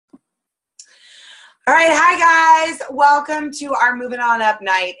All right, hi guys. Welcome to our Moving On Up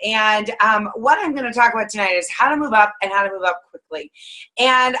night. And what I'm going to talk about tonight is how to move up and how to move up quickly.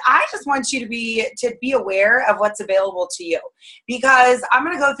 And I just want you to be aware of what's available to you, because I'm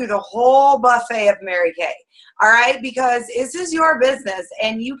going to go through the whole buffet of Mary Kay. All right, because this is your business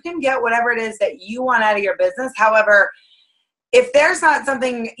and you can get whatever it is that you want out of your business. However, if there's not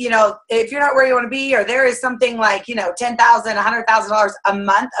something, if you're not where you want to be, or there is something like, $10,000, $100,000 a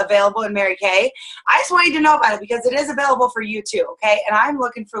month available in Mary Kay, I just want you to know about it because it is available for you too, okay? And I'm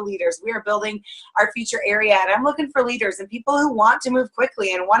looking for leaders. We are building our future area, and I'm looking for leaders and people who want to move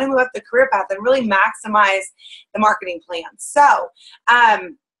quickly and want to move up the career path and really maximize the marketing plan. So,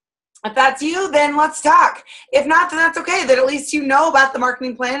 if that's you, then let's talk. If not, then that's okay. Then at least you know about the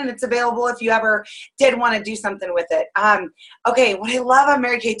marketing plan and it's available if you ever did want to do something with it. Okay, what I love on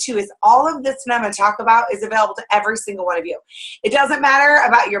Mary Kay too is all of this that I'm going to talk about is available to every single one of you. It doesn't matter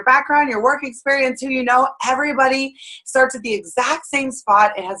about your background, your work experience, who you know. Everybody starts at the exact same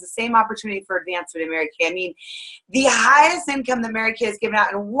spot and has the same opportunity for advancement in Mary Kay. I mean, the highest income that Mary Kay has given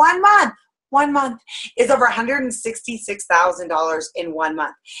out in 1 month. 1 month is over $166,000 in 1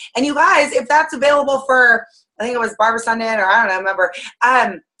 month. And you guys, if that's available for, I think it was Barbara Sundin, or I don't know, remember,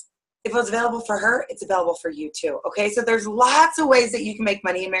 if it was available for her, it's available for you too, okay? So there's lots of ways that you can make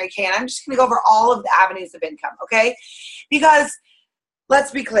money in Mary Kay, and I'm just gonna go over all of the avenues of income, okay? Because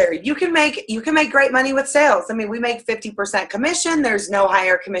let's be clear, you can make great money with sales. I mean, we make 50% commission. There's no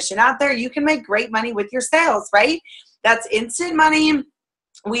higher commission out there. You can make great money with your sales, right? That's instant money.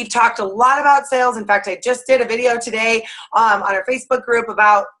 We've talked a lot about sales. In fact, I just did a video today on our Facebook group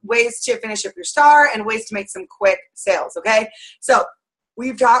about ways to finish up your star and ways to make some quick sales, okay? So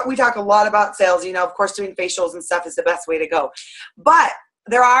we talk a lot about sales. Of course, doing facials and stuff is the best way to go. But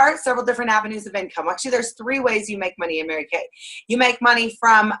there are several different avenues of income. Actually, there's 3 ways you make money in Mary Kay. You make money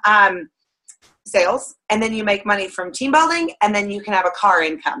from sales, and then you make money from team building, and then you can have a car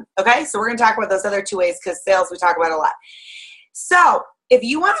income, okay? So we're going to talk about those other 2 ways because sales we talk about a lot. So if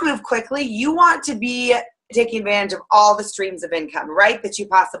you want to move quickly, you want to be taking advantage of all the streams of income, right, that you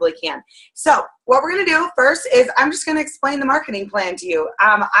possibly can. So what we're going to do first is I'm just going to explain the marketing plan to you.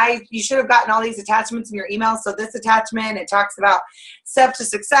 You should have gotten all these attachments in your email. So this attachment, it talks about Sept to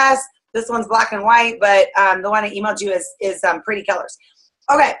success. This one's black and white, but the one I emailed you is pretty colors.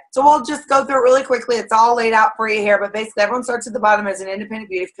 Okay, so we'll just go through it really quickly. It's all laid out for you here, but basically everyone starts at the bottom as an independent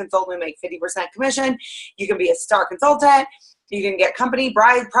beauty consultant. We make 50% commission. You can be a star consultant. You can get company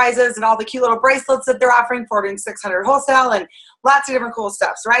bride prizes and all the cute little bracelets that they're offering for doing 600 wholesale and lots of different cool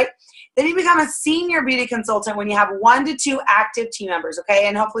stuffs, right? Then you become a senior beauty consultant when you have 1 to 2 active team members, okay?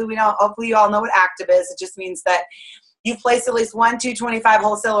 And hopefully you all know what active is. It just means that you've placed at least 1 225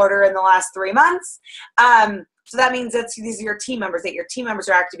 wholesale order in the last 3 months. So that means these are your team members, that your team members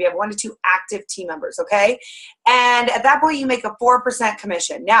are active. You have 1 to 2 active team members, okay? And at that point, you make a 4%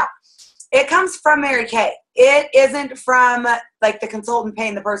 commission. Now, it comes from Mary Kay. It isn't from like the consultant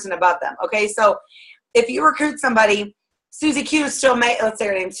paying the person above them, okay? So if you recruit somebody, Susie Q still let's say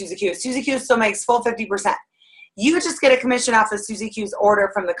her name's Susie Q. Susie Q still makes full 50%. You just get a commission off of Susie Q's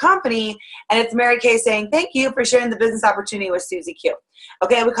order from the company, and it's Mary Kay saying, thank you for sharing the business opportunity with Susie Q.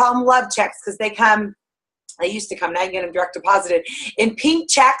 Okay, we call them love checks because they used to come, now you get them direct deposited in pink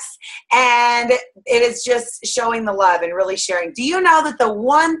checks, and it is just showing the love and really sharing. Do you know that the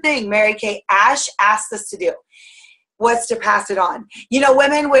one thing Mary Kay asked us to do was to pass it on?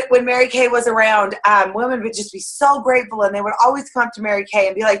 Women, when Mary Kay was around, women would just be so grateful, and they would always come up to Mary Kay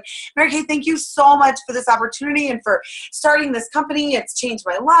and be like, Mary Kay, thank you so much for this opportunity and for starting this company. It's changed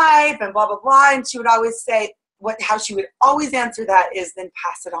my life and blah, blah, blah. And she would always say, how she would always answer that is then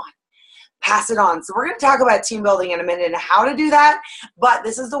pass it on. Pass it on. So we're going to talk about team building in a minute and how to do that, but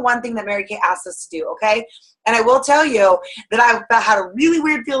this is the one thing that Mary Kay asked us to do, okay? And I will tell you that I've had a really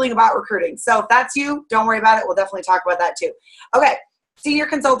weird feeling about recruiting. So if that's you, don't worry about it. We'll definitely talk about that too. Okay, senior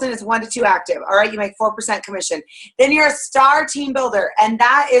consultant is 1 to 2 active. All right, you make 4% commission. Then you're a star team builder, and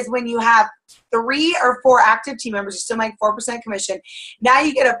that is when you have 3 or 4 active team members. You still make 4% commission. Now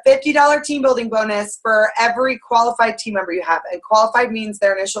you get a $50 team building bonus for every qualified team member you have. And qualified means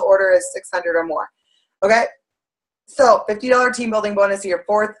their initial order is 600 or more. Okay? So $50 team building bonus, you're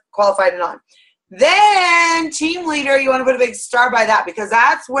 4th qualified and on. Then team leader, you want to put a big star by that because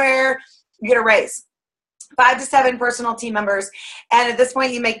that's where you get a raise. 5 to 7 personal team members, and at this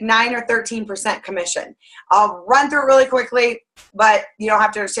point you make 9 or 13% commission. I'll run through it really quickly, but you don't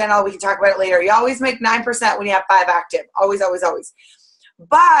have to understand all. We can talk about it later. You always make 9% when you have 5 active. Always, always, always.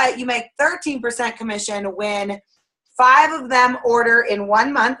 But you make 13% commission when 5 of them order in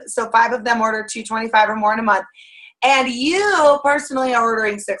 1 month. So 5 of them order $225 or more in a month. And you personally are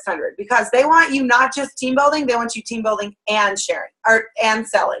ordering 600 because they want you not just team building, they want you team building and sharing and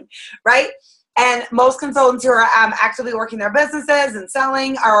selling, right? And most consultants who are actively working their businesses and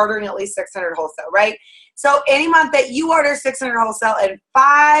selling are ordering at least 600 wholesale, right? So any month that you order 600 wholesale and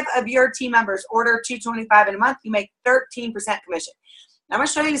 5 of your team members order 225 in a month, you make 13% commission. Now I'm going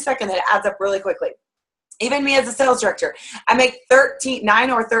to show you in a second that it adds up really quickly. Even me as a sales director, I make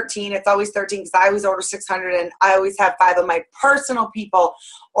 9 or 13. It's always 13 because I always order 600 and I always have 5 of my personal people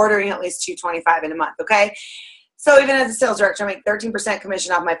ordering at least 225 in a month, okay? So even as a sales director, I make 13%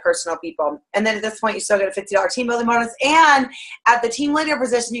 commission off my personal people. And then at this point, you still get a $50 team building bonus. And at the team leader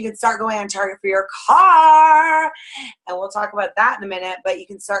position, you can start going on target for your car. And we'll talk about that in a minute, but you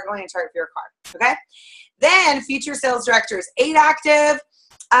can start going on target for your car, okay? Then future sales directors, 8 active.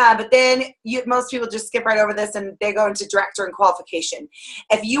 But then most people just skip right over this and they go into director and qualification.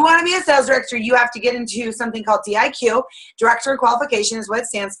 If you want to be a sales director, you have to get into something called DIQ. Director and qualification is what it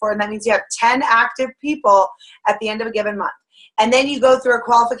stands for. And that means you have 10 active people at the end of a given month. And then you go through a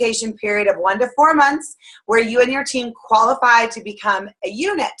qualification period of 1 to 4 months where you and your team qualify to become a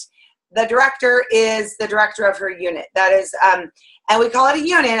unit. The director is the director of her unit. That is, and we call it a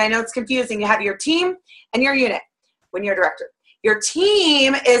unit. I know it's confusing. You have your team and your unit when you're a director. Your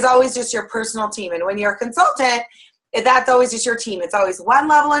team is always just your personal team. And when you're a consultant, that's always just your team. It's always one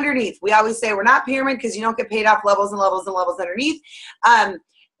level underneath. We always say we're not pyramid because you don't get paid off levels and levels and levels underneath.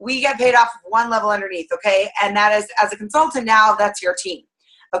 We get paid off one level underneath, okay? And that is, as a consultant now, that's your team,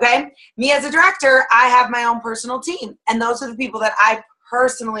 okay? Me as a director, I have my own personal team. And those are the people that I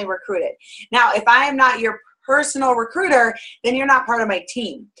personally recruited. Now, if I am not your personal recruiter, then you're not part of my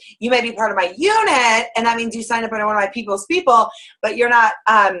team. You may be part of my unit, and that means you sign up under one of my people's people, but you're not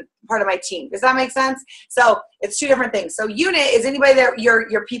part of my team. Does that make sense? So it's 2 different things. So unit is anybody that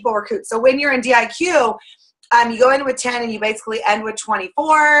your people recruit. So when you're in DIQ, you go in with 10 and you basically end with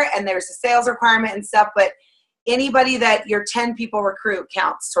 24, and there's a sales requirement and stuff, but anybody that your 10 people recruit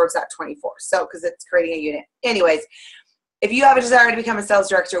counts towards that 24. So because it's creating a unit. Anyways, if you have a desire to become a sales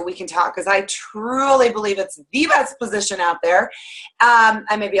director, we can talk because I truly believe it's the best position out there.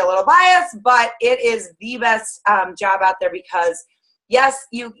 I may be a little biased, but it is the best job out there because, yes,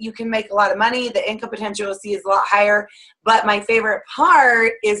 you can make a lot of money. The income potential you'll see is a lot higher. But my favorite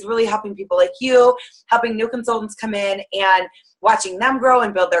part is really helping people like you, helping new consultants come in and watching them grow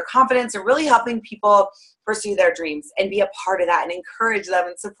and build their confidence and really helping people pursue their dreams and be a part of that and encourage them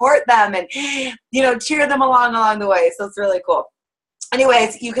and support them and, cheer them along the way. So it's really cool.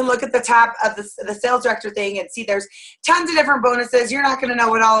 Anyways, you can look at the top of the sales director thing and see there's tons of different bonuses. You're not going to know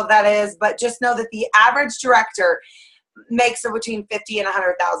what all of that is, but just know that the average director makes between $50,000 and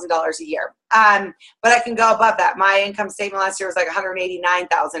 $100,000 a year. But I can go above that. My income statement last year was like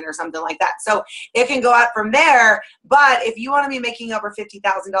 $189,000 or something like that. So it can go up from there. But if you want to be making over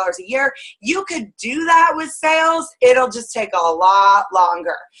 $50,000 a year, you could do that with sales. It'll just take a lot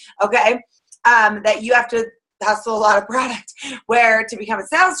longer. Okay. That you have to hustle a lot of product. Where to become a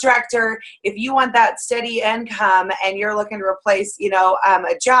sales director, if you want that steady income and you're looking to replace,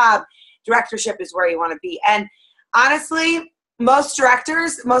 a job, directorship is where you want to be. And honestly, most of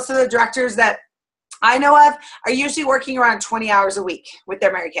the directors that I know of are usually working around 20 hours a week with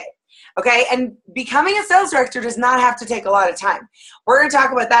their Mary Kay. Okay, and becoming a sales director does not have to take a lot of time. We're going to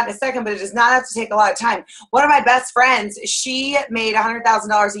talk about that in a second, but it does not have to take a lot of time. One of my best friends, she made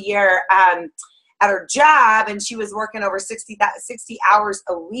 $100,000 a year at her job, and she was working over 60 hours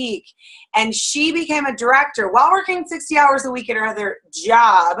a week. And she became a director while working 60 hours a week at her other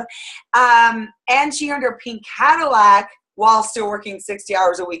job. And she earned her pink Cadillac while still working 60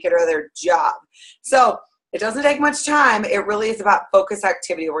 hours a week at her other job. So it doesn't take much time. It really is about focus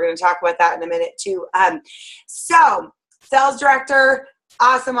activity. We're going to talk about that in a minute too. So sales director,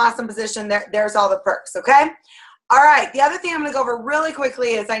 awesome position. There's all the perks, okay? All right, the other thing I'm going to go over really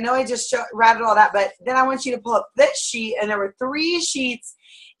quickly is I know I just rattled all that, but then I want you to pull up this sheet, and there were 3 sheets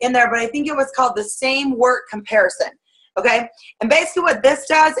in there, but I think it was called the same work comparison, okay? And basically what this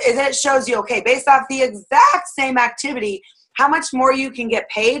does is it shows you, okay, based off the exact same activity, how much more you can get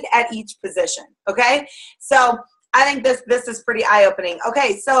paid at each position, okay? So I think this is pretty eye-opening.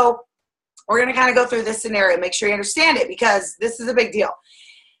 Okay, so we're going to kind of go through this scenario, make sure you understand it because this is a big deal.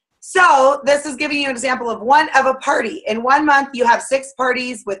 So this is giving you an example of a party. In 1 month, you have 6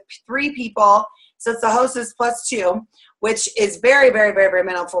 parties with 3 people. So it's the hostess plus 2, which is very, very, very, very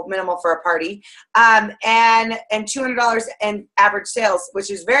minimal for a party. And $200 in average sales, which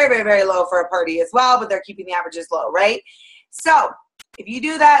is very, very, very low for a party as well, but they're keeping the averages low, right? So if you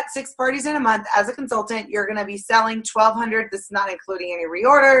do that 6 parties in a month as a consultant, you're going to be selling $1,200. This is not including any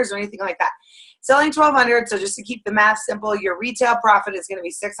reorders or anything like that. Selling $1,200. So just to keep the math simple, your retail profit is going to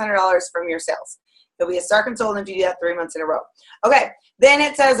be $600 from your sales. You'll be a star consultant if you do that 3 months in a row. Okay. Then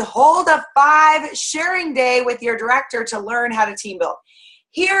it says hold a 5 sharing day with your director to learn how to team build.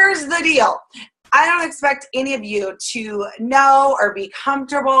 Here's the deal. I don't expect any of you to know or be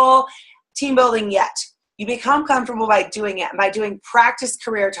comfortable team building yet. You become comfortable by doing it, by doing practice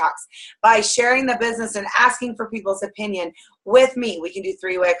career talks, by sharing the business and asking for people's opinion with me. We can do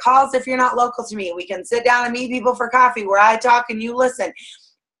 3-way calls if you're not local to me. We can sit down and meet people for coffee where I talk and you listen.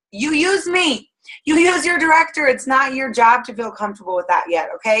 You use me. You use your director. It's not your job to feel comfortable with that yet,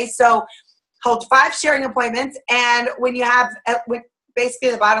 okay? So hold 5 sharing appointments, and when you have, basically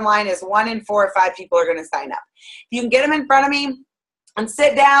the bottom line is 1 in 4 or 5 people are going to sign up. If you can get them in front of me and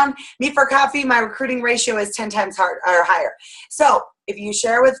sit down, meet for coffee, my recruiting ratio is 10 times higher. So if you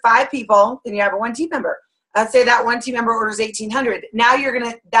share with 5 people, then you have a 1 team member. Let's say that 1 team member orders $1,800. Now you're going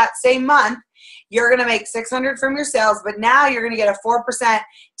to, that same month, you're going to make $600 from your sales, but now you're going to get a 4%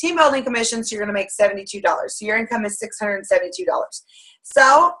 team building commission, so you're going to make $72. So your income is $672.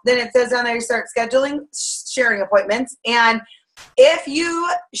 So then it says down there you start scheduling sharing appointments, and if you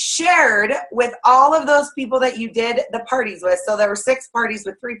shared with all of those people that you did the parties with, so there were 6 parties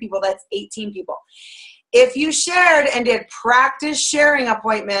with 3 people, that's 18 people. If you shared and did practice sharing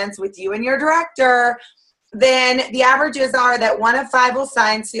appointments with you and your director, then the averages are that 1 of 5 will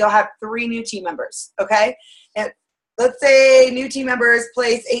sign, so you'll have 3 new team members, okay? And let's say new team members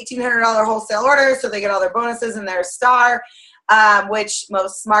place $1,800 wholesale orders, so they get all their bonuses and their star, which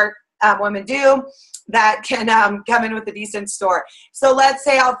most smart women do, that can come in with a decent store. So let's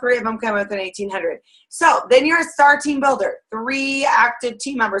say all 3 of them come with an $1,800. So then you're a star team builder, 3 active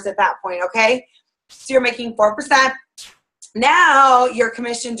team members at that point, okay? So you're making 4%. Now your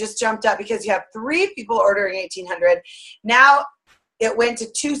commission just jumped up because you have 3 people ordering $1,800. Now it went to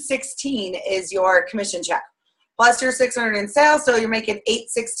 $216 is your commission check, plus your $600 in sales, so you're making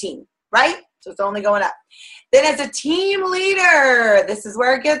 $816, right? So it's only going up. Then as a team leader, this is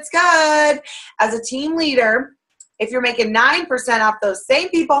where it gets good. As a team leader, if you're making 9% off those same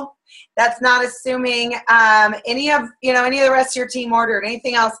people, that's not assuming any of the rest of your team ordered,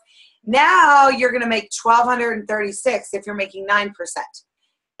 anything else. Now you're going to make $1,236 if you're making 9%.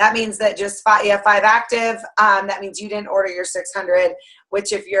 That means that just you have 5 active. That means you didn't order your 600,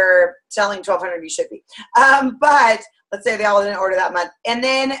 which if you're selling 1,200, you should be. But let's say they all didn't order that month. And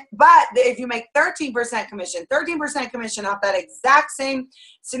then, but if you make 13% commission off that exact same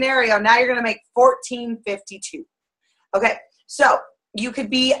scenario, now you're going to make $1,452. Okay, so you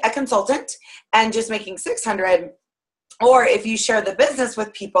could be a consultant and just making 600. Or if you share the business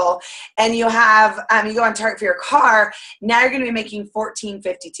with people and you have, you go on target for your car, now you're going to be making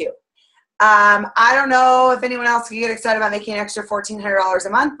 $1,452. I don't know if anyone else can get excited about making an extra $1,400 a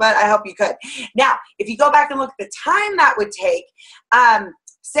month, but I hope you could. Now, if you go back and look at the time that would take,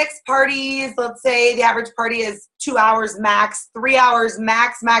 6 parties, let's say the average party is 2 hours max, 3 hours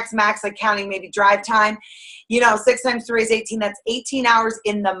max, like counting maybe drive time. 6 times 3 is 18. That's 18 hours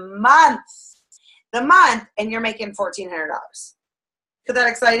in the month. And you're making $1,400. Could that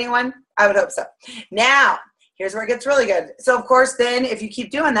excite anyone? I would hope so. Now, here's where it gets really good. So, of course, then if you keep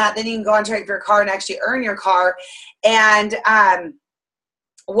doing that, then you can go on trade for your car and actually earn your car. And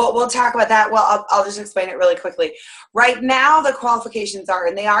we'll talk about that. Well, I'll just explain it really quickly. Right now, the qualifications are,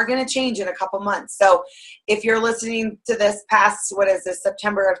 and they are going to change in a couple months. So, if you're listening to this past,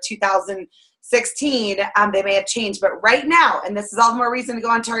 September of 2016, they may have changed. But right now, and this is all the more reason to go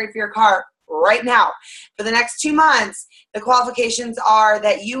on target for your car, right now, for the next 2 months, the qualifications are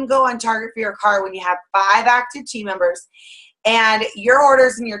that you can go on target for your car when you have 5 active team members, and your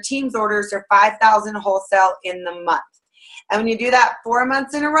orders and your team's orders are 5,000 wholesale in the month. And when you do that 4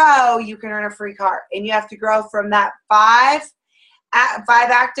 months in a row, you can earn a free car. And you have to grow from that 5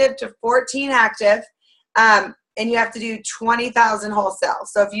 active to 14 active, and you have to do 20,000 wholesale.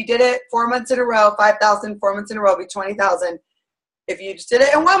 So if you did it 4 months in a row, 5,000, 4 months in a row, be 20,000. If you just did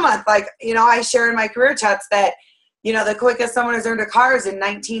it in 1 month, I share in my career chats that, the quickest someone has earned a car is in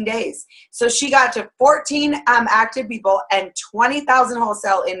 19 days. So she got to 14 active people and 20,000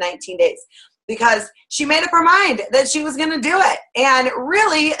 wholesale in 19 days because she made up her mind that she was going to do it. And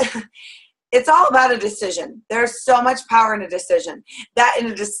really, it's all about a decision. There's so much power in a decision that in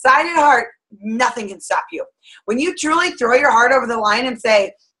a decided heart, nothing can stop you. When you truly throw your heart over the line and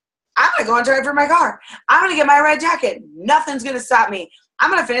say, I'm going to go and drive for my car. I'm going to get my red jacket. Nothing's going to stop me.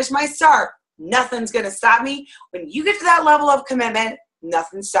 I'm going to finish my star. Nothing's going to stop me. When you get to that level of commitment,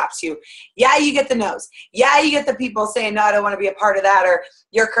 Nothing stops you. Yeah, you get the no's. Yeah, you get the people saying, no, I don't want to be a part of that, or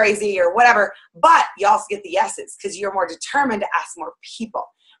you're crazy or whatever. But you also get the yeses because you're more determined to ask more people,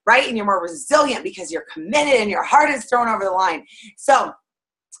 right? And you're more resilient because you're committed and your heart is thrown over the line. So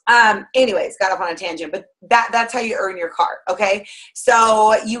anyways, got off on a tangent, but that's how you earn your car. Okay.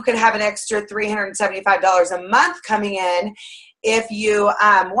 So you could have an extra $375 a month coming in if you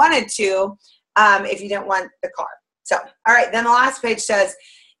wanted to, if you didn't want the car. So, all right. Then the last page says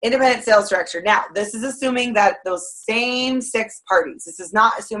independent sales director. Now, this is assuming that those same 6 parties, this is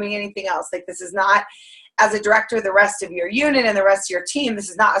not assuming anything else. Like, this is not as a director, the rest of your unit and the rest of your team. This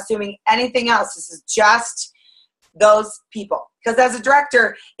is not assuming anything else. This is just those people. Because as a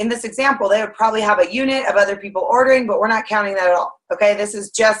director, in this example, they would probably have a unit of other people ordering, but we're not counting that at all. Okay, this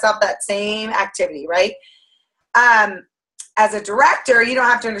is just up that same activity, right? As a director, you don't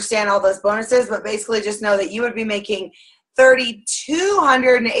have to understand all those bonuses, but basically just know that you would be making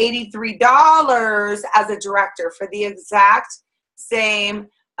 $3,283 as a director for the exact same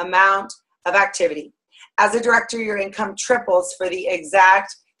amount of activity. As a director, your income triples for the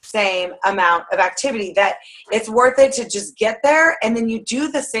exact same amount of activity. That it's worth it to just get there, and then you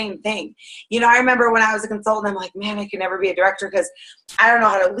do the same thing. You know, I remember when I was a consultant, I'm like, man, I could never be a director because I don't know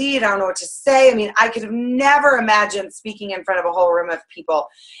how to lead. I don't know what to say. I mean, I could have never imagined speaking in front of a whole room of people,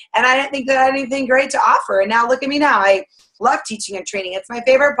 and I didn't think that I had anything great to offer. And now look at me now. I love teaching and training. It's my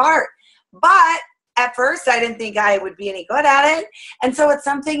favorite part. But at first, I didn't think I would be any good at it. And so it's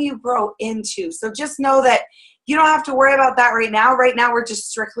something you grow into. So just know that you don't have to worry about that right now. Right now, we're just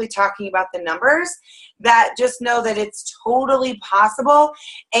strictly talking about the numbers. That just know that it's totally possible.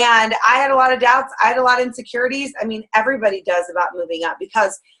 And I had a lot of doubts. I had a lot of insecurities. I mean, everybody does about moving up,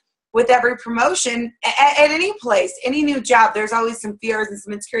 because with every promotion at any place, any new job, there's always some fears and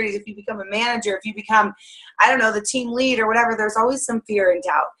some insecurities. If you become a manager, if you become, I don't know, the team lead or whatever, there's always some fear and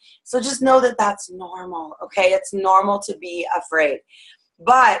doubt. So just know that that's normal, okay? It's normal to be afraid.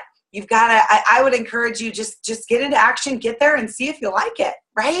 But you've got to, I would encourage you, just get into action, get there and see if you like it,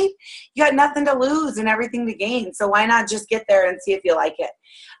 right? You got nothing to lose and everything to gain. So why not just get there and see if you like it?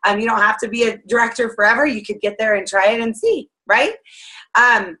 You don't have to be a director forever. You could get there and try it and see, right?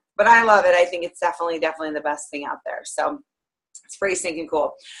 But I love it. I think it's definitely the best thing out there. So it's pretty stinking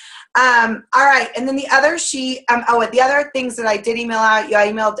cool. All right. And then the other sheet, the other things that I did email out,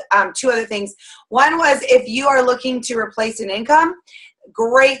 I emailed 2 other things. One was if you are looking to replace an income,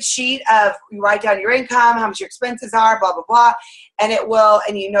 great sheet of, you write down your income, how much your expenses are, blah, blah, blah. And it will,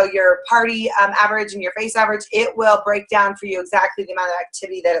 and you know your party average and your face average, it will break down for you exactly the amount of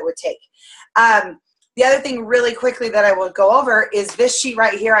activity that it would take. The other thing really quickly that I will go over is this sheet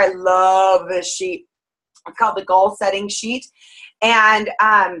right here. I love this sheet. It's called the goal setting sheet. And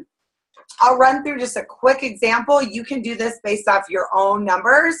I'll run through just a quick example. You can do this based off your own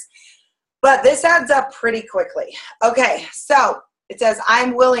numbers, but this adds up pretty quickly. Okay, so it says,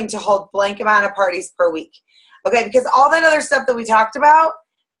 I'm willing to hold blank amount of parties per week. Okay, because all that other stuff that we talked about,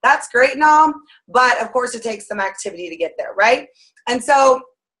 that's great and all, but of course it takes some activity to get there, right? And so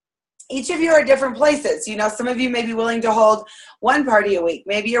each of you are different places. You know, some of you may be willing to hold 1 party a week.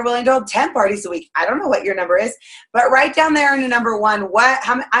 Maybe you're willing to hold 10 parties a week. I don't know what your number is, but write down there in the number 1,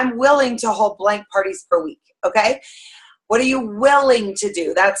 I'm willing to hold blank parties per week, okay? What are you willing to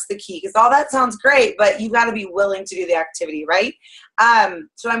do? That's the key, because all that sounds great, but you've got to be willing to do the activity, right?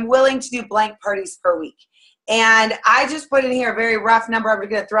 So I'm willing to do blank parties per week. And I just put in here a very rough number. I'm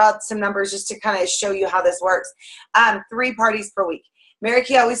going to throw out some numbers just to kind of show you how this works. 3 parties per week. Mary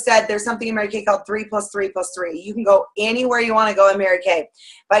Kay always said there's something in Mary Kay called 3 + 3 + 3. You can go anywhere you want to go in Mary Kay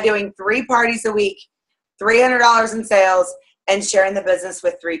by doing 3 parties a week, $300 in sales, and sharing the business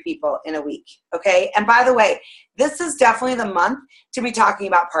with 3 people in a week, okay? And by the way, this is definitely the month to be talking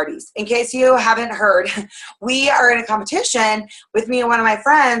about parties. In case you haven't heard, we are in a competition with me and one of my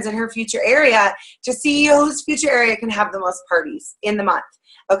friends in her future area to see whose future area can have the most parties in the month.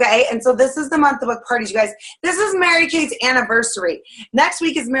 Okay, and so this is the month of book parties, you guys. This is Mary Kay's anniversary. Next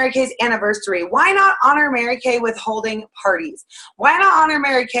week is Mary Kay's anniversary. Why not honor Mary Kay with holding parties? Why not honor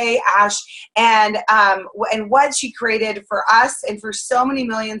Mary Kay, Ash, and what she created for us and for so many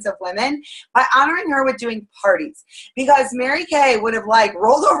millions of women by honoring her with doing parties? Because Mary Kay would have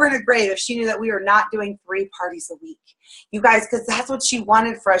rolled over in a grave if she knew that we were not doing 3 parties a week. You guys, because that's what she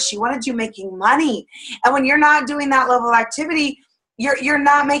wanted for us. She wanted you making money. And when you're not doing that level of activity, you're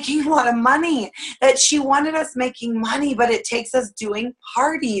not making a lot of money. That she wanted us making money, but it takes us doing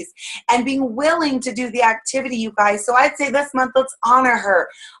parties and being willing to do the activity, you guys. So I'd say this month, let's honor her.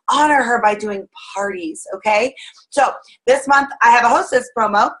 Honor her by doing parties, okay? So this month, I have a hostess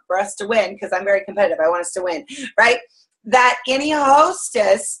promo for us to win, because I'm very competitive. I want us to win, right? that any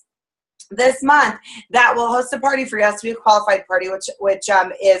hostess this month that will host a party for you has to be a qualified party, which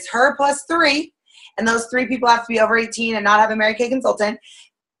is her plus 3, and those 3 people have to be over 18 and not have a Mary Kay consultant.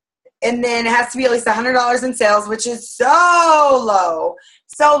 And then it has to be at least $100 in sales, which is so low,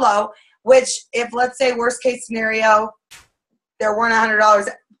 which if, let's say, worst case scenario, there weren't $100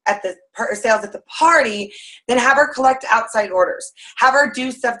 at the sales at the party, then have her collect outside orders. Have her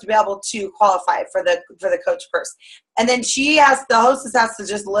do stuff to be able to qualify for the coach purse. And then the hostess has to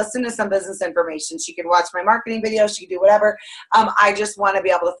just listen to some business information. She can watch my marketing videos. She can do whatever. I just want to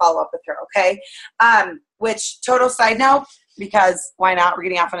be able to follow up with her, okay? Which, total side note, because why not? We're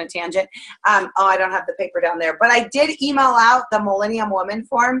getting off on a tangent. I don't have the paper down there. But I did email out the Millennium Woman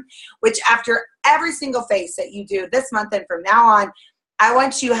form, which after every single face that you do this month and from now on, I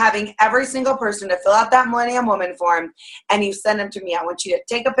want you having every single person to fill out that Millennium Woman form, and you send them to me. I want you to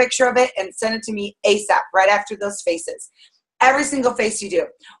take a picture of it and send it to me ASAP, right after those faces. Every single face you do.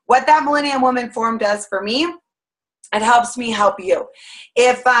 What that Millennium Woman form does for me, it helps me help you.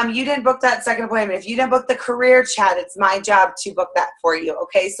 If you didn't book that second appointment, if you didn't book the career chat, it's my job to book that for you,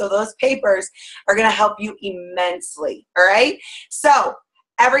 okay? So those papers are going to help you immensely, all right? So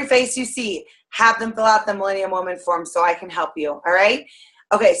every face you see, have them fill out the Millennium Woman form so I can help you, all right?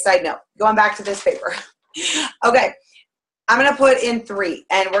 Okay, side note, going back to this paper. Okay, I'm going to put in 3,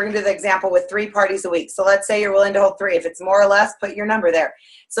 and we're going to do the example with 3 parties a week. So let's say you're willing to hold 3. If it's more or less, put your number there.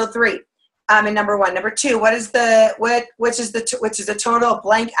 So 3. And number 1. Number 2, which is the total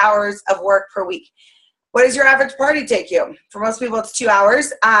blank hours of work per week? What does your average party take you? For most people, it's 2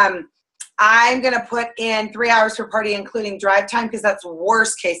 hours. I'm going to put in 3 hours per party, including drive time, because that's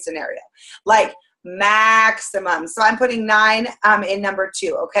worst case scenario, like maximum. So I'm putting 9 in number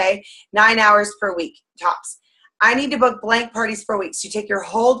 2, okay? 9 hours per week, tops. I need to book blank parties per week. So you take your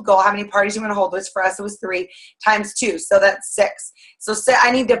hold goal, how many parties you want to hold, which for us it was 3 times 2, so that's 6. So I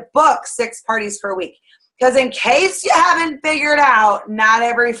need to book 6 parties per week. Because in case you haven't figured out, not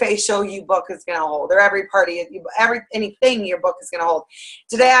every facial you book is going to hold, or every party, anything your book is going to hold.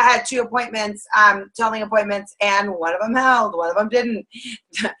 Today I had 2 appointments, telling appointments, and one of them held, one of them didn't.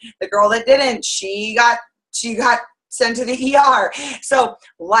 The girl that didn't, she got sent to the ER. So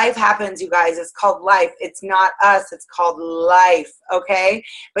life happens, you guys. It's called life. It's not us. It's called life, okay?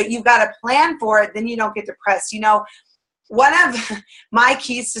 But you've got to plan for it. Then you don't get depressed. You know, one of my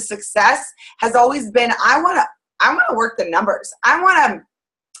keys to success has always been I want to work the numbers. I want to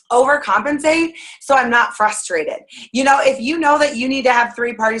overcompensate so I'm not frustrated. You know, if you know that you need to have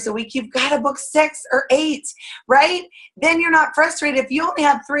 3 parties a week, you've got to book 6 or 8, right? Then you're not frustrated. If you only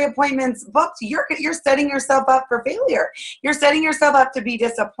have 3 appointments booked, you're setting yourself up for failure. You're setting yourself up to be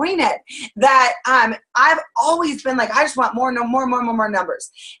disappointed. That I've always been like, I just want more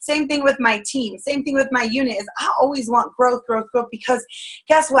numbers. Same thing with my team. Same thing with my unit is I always want growth, because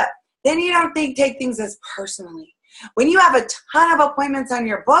guess what? Then you don't take things as personally. When you have a ton of appointments on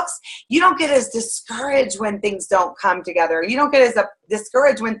your books, you don't get as discouraged when things don't come together. You don't get as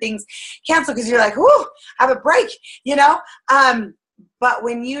discouraged when things cancel because you're like, whoo, have a break, you know? But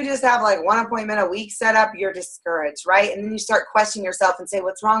when you just have like 1 appointment a week set up, you're discouraged, right? And then you start questioning yourself and say,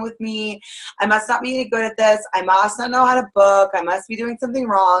 what's wrong with me? I must not be any good at this. I must not know how to book. I must be doing something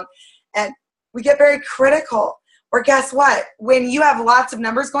wrong. And we get very critical. Or guess what? When you have lots of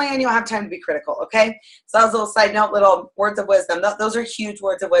numbers going on, you don't have time to be critical, okay? So that was a little side note, little words of wisdom. Those are huge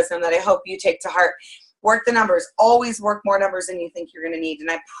words of wisdom that I hope you take to heart. Work the numbers. Always work more numbers than you think you're going to need.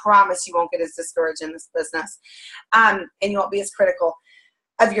 And I promise you won't get as discouraged in this business. And you won't be as critical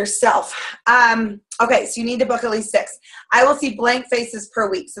of yourself. Okay, so you need to book at least 6. I will see blank faces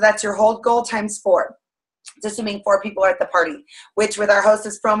per week. So that's your hold goal times 4. It's assuming 4 people are at the party, which with our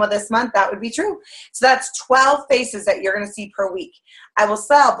hostess promo this month, that would be true. So that's 12 faces that you're going to see per week. I will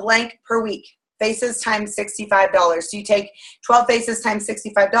sell blank per week, faces times $65. So you take 12 faces times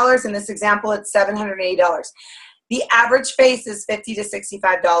 $65. In this example, it's $780. The average face is $50 to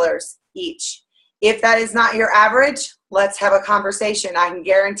 $65 each. If that is not your average, let's have a conversation. I can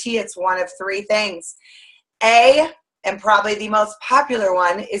guarantee it's one of 3 things. A, and probably the most popular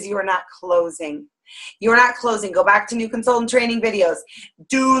one, is you are not closing. You're not closing. Go back to new consultant training videos.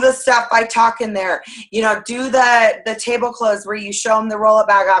 Do the stuff I talk in there. You know, do the table close where you show them the roll-up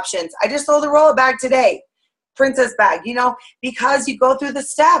bag options. I just sold a roll-up bag today. Princess bag, you know, because you go through the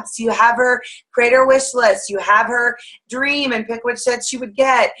steps. You have her create her wish list. You have her dream and pick which set she would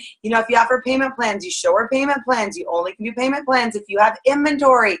get. You know, if you offer payment plans, you show her payment plans. You only can do payment plans if you have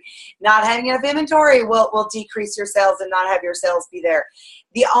inventory. Not having enough inventory will decrease your sales and not have your sales be there.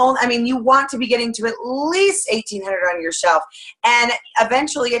 I mean, you want to be getting to at least 1,800 on your shelf and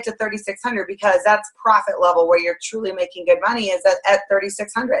eventually get to 3,600 because that's profit level where you're truly making good money is at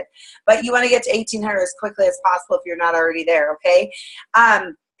 3,600. But you want to get to 1,800 as quickly as possible if you're not already there, okay?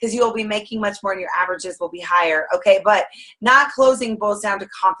 Because you will be making much more and your averages will be higher, okay? But not closing boils down to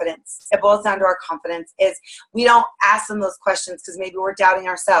confidence. It boils down to our confidence is we don't ask them those questions because maybe we're doubting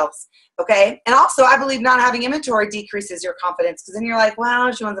ourselves, okay? And also, I believe not having inventory decreases your confidence because then you're like, well,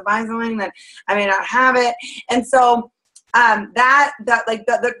 if she wants to buy something, then I may not have it. And so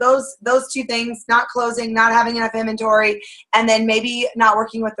those two things, not closing, not having enough inventory, and then maybe not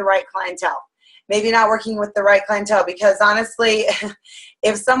working with the right clientele. Maybe not working with the right clientele because honestly,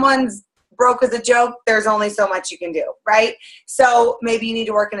 if someone's broke as a joke, there's only so much you can do, right? So maybe you need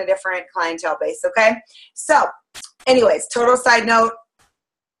to work in a different clientele base, okay? So anyways, total side note,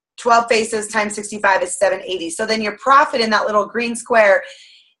 12 faces times 65 is 780. So then your profit in that little green square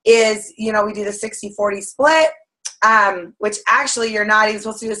is, we do the 60-40 split, which actually you're not even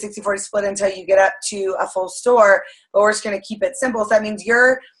supposed to do a 60-40 split until you get up to a full store, but we're just going to keep it simple. So that means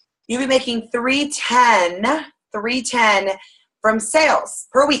you'll be making $310 from sales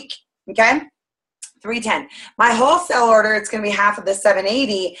per week, okay? $310. My wholesale order, it's going to be half of the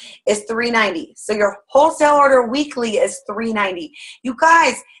 780, is $390. So your wholesale order weekly is $390. You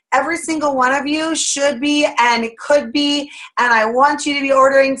guys, every single one of you should be and could be, and I want you to be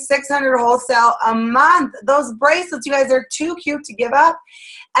ordering 600 wholesale a month. Those bracelets, you guys, are too cute to give up.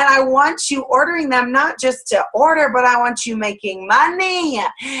 And I want you ordering them not just to order, but I want you making money.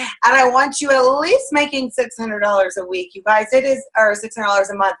 And I want you at least making $600 a week. You guys, or $600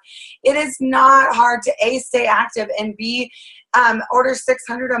 a month. It is not hard to stay active and order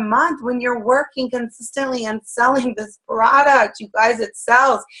 600 a month when you're working consistently and selling this product. You guys, it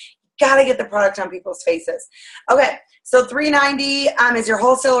sells. You got to get the product on people's faces. Okay, so $390 is your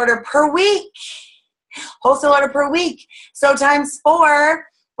wholesale order per week. Wholesale order per week. So times 4.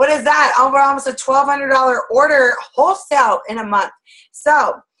 What is that? Over almost a $1,200 order wholesale in a month.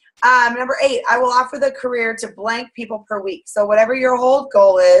 So number 8, I will offer the career to blank people per week. So whatever your hold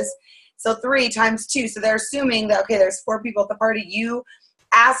goal is, so 3 times 2. So they're assuming that, okay, there's 4 people at the party. You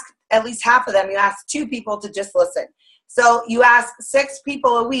ask at least half of them. You ask 2 people to just listen. So you ask 6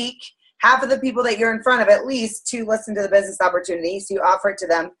 people a week, half of the people that you're in front of at least to listen to the business opportunity. So you offer it to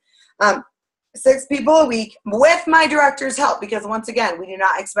them. 6 people a week with my director's help, because once again, we do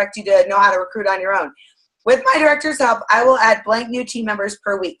not expect you to know how to recruit on your own. With my director's help, I will add blank new team members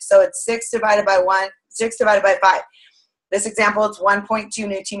per week. So it's 6 divided by 5. This example, it's 1.2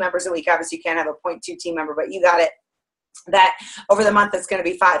 new team members a week. Obviously, you can't have a 0.2 team member, but you got it. That over the month, it's going to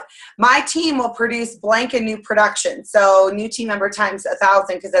be 5. My team will produce blank and new production. So new team member times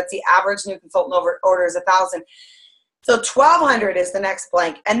 1,000, because that's the average new consultant order is 1,000. So 1,200 is the next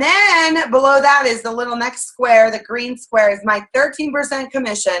blank. And then below that is the little next square, the green square is my 13%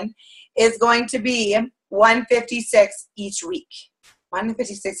 commission is going to be 156 each week.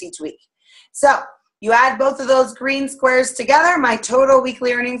 156 each week. So you add both of those green squares together, my total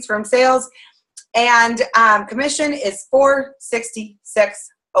weekly earnings from sales and commission is 466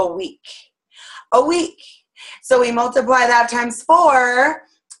 a week. A week. So we multiply that times 4,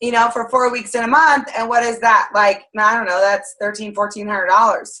 for 4 weeks in a month. And what is that? Like, I don't know, that's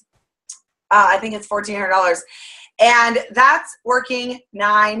 $1,400. I think it's $1,400. And that's working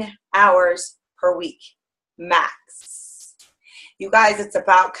 9 hours per week, max. You guys, it's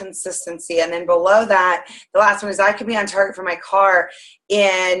about consistency. And then below that, the last one is I could be on target for my car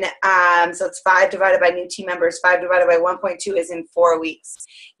in, so it's 5 divided by new team members, 5 divided by 1.2 is in 4 weeks.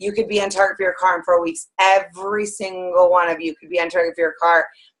 You could be on target for your car in 4 weeks. Every single one of you could be on target for your car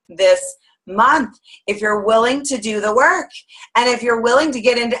this month if you're willing to do the work and if you're willing to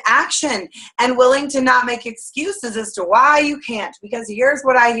get into action and willing to not make excuses as to why you can't. Because here's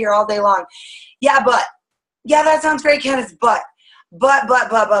what I hear all day long. Yeah, that sounds great, Candace, but.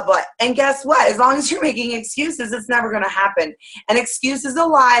 And guess what? As long as you're making excuses, it's never going to happen. An excuse is a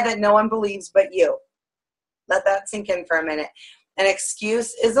lie that no one believes but you. Let that sink in for a minute. An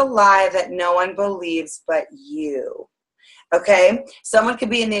excuse is a lie that no one believes but you. Okay? Someone could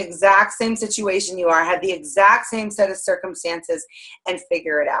be in the exact same situation you are, have the exact same set of circumstances, and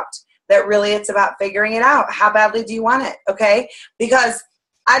figure it out. That really it's about figuring it out. How badly do you want it? Okay? Because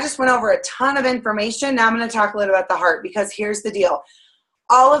I just went over a ton of information. Now I'm going to talk a little about the heart, because here's the deal.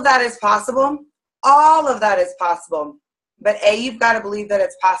 All of that is possible. All of that is possible. But A, you've got to believe that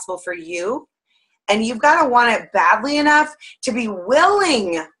it's possible for you. And you've got to want it badly enough to be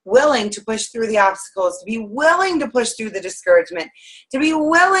willing to push through the obstacles, to be willing to push through the discouragement, to be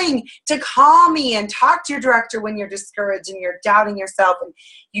willing to call me and talk to your director when you're discouraged and you're doubting yourself and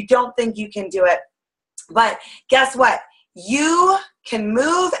you don't think you can do it. But guess what? You can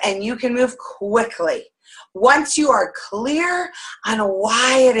move, and you can move quickly once you are clear on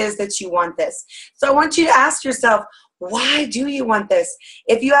why it is that you want this. So I want you to ask yourself, why do you want this?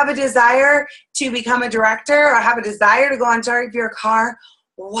 If you have a desire to become a director or have a desire to go on Target for your car,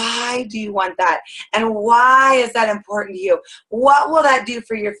 why do you want that? And why is that important to you? What will that do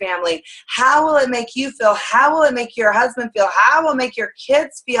for your family? How will it make you feel? How will it make your husband feel? How will it make your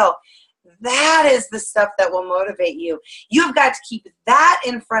kids feel? That is the stuff that will motivate you. You've got to keep that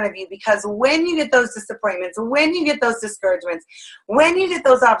in front of you, because when you get those disappointments, when you get those discouragements, when you get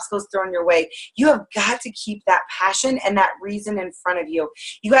those obstacles thrown your way, you have got to keep that passion and that reason in front of you.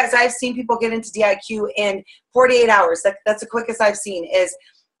 You guys, I've seen people get into DIQ in 48 hours. That's the quickest I've seen.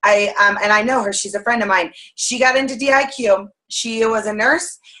 And I know her. She's a friend of mine. She got into DIQ. She was a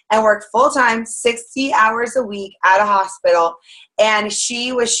nurse and worked full-time, 60 hours a week at a hospital. And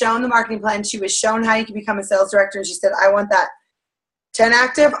she was shown the marketing plan. She was shown how you can become a sales director. And she said, I want that. 10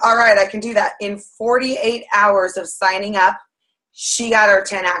 active? All right, I can do that. In 48 hours of signing up, she got her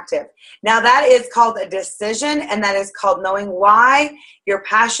 10 active. Now that is called a decision, and that is called knowing why, your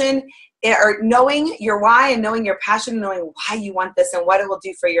passion, or knowing your why and knowing your passion, and knowing why you want this and what it will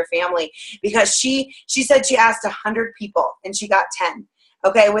do for your family. Because she said she asked 100 people and she got 10.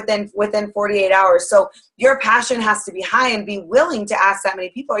 Okay, within 48 hours. So your passion has to be high and be willing to ask that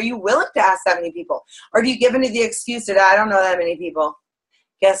many people. Are you willing to ask that many people? Or do you give into the excuse that I don't know that many people?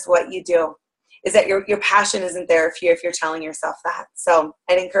 Guess what you do is that your passion isn't there if you're telling yourself that. So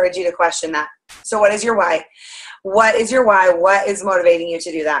I'd encourage you to question that. So what is your why? What is your why? What is motivating you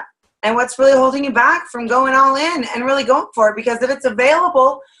to do that? And what's really holding you back from going all in and really going for it? Because if it's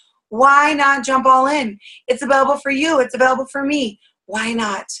available, why not jump all in? It's available for you. It's available for me. Why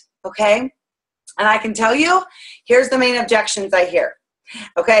not? Okay? And I can tell you, here's the main objections I hear.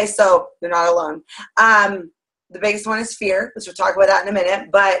 Okay, so you're not alone. The biggest one is fear, which we'll talk about that in a minute.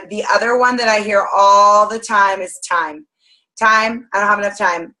 But the other one that I hear all the time is time. Time, I don't have enough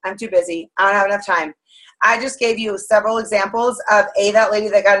time. I'm too busy. I don't have enough time. I just gave you several examples of that lady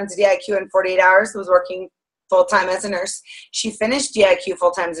that got into DIQ in 48 hours, who was working full-time as a nurse. She finished DIQ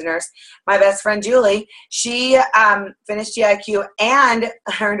full-time as a nurse. My best friend, Julie, she finished DIQ and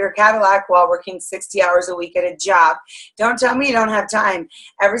earned her Cadillac while working 60 hours a week at a job. Don't tell me you don't have time.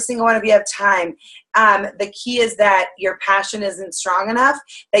 Every single one of you have time. The key is that your passion isn't strong enough,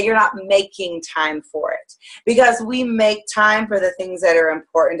 that you're not making time for it. Because we make time for the things that are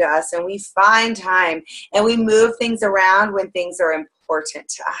important to us, and we find time, and we move things around when things are important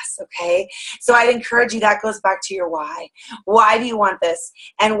to us, okay? So I'd encourage you, that goes back to your why. Why do you want this?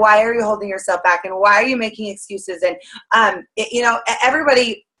 And why are you holding yourself back? And why are you making excuses? And,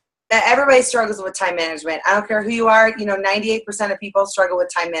 everybody struggles with time management. I don't care who you are, 98% of people struggle with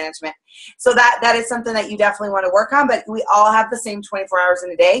time management. So that is something that you definitely want to work on, but we all have the same 24 hours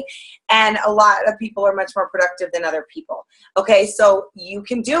in a day, and a lot of people are much more productive than other people. Okay, so you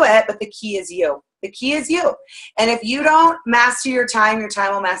can do it, but the key is you. The key is you. And if you don't master your time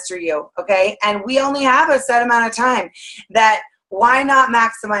will master you, okay? And we only have a set amount of time. That why not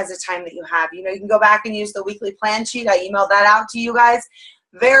maximize the time that you have? You can go back and use the weekly plan sheet. I emailed that out to you guys.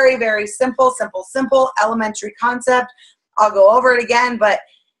 Very, very simple, elementary concept. I'll go over it again, but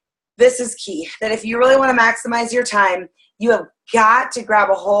this is key. That if you really want to maximize your time, you have got to grab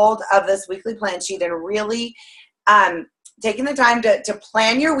a hold of this weekly plan sheet and really taking the time to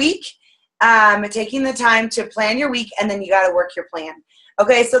plan your week. Taking the time to plan your week, and then you got to work your plan.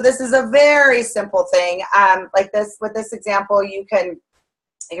 Okay, so this is a very simple thing. Like this, with this example, you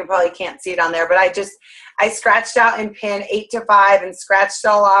probably can't see it on there, but I scratched out in pen 8 to 5 and scratched it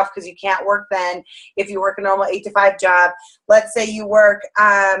all off, because you can't work then if you work a normal 8 to 5 job. Let's say you work,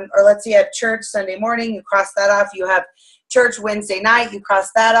 or let's say you have church Sunday morning, you cross that off. You have church Wednesday night, you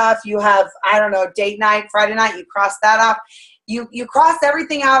cross that off. You have, date night Friday night, you cross that off. You cross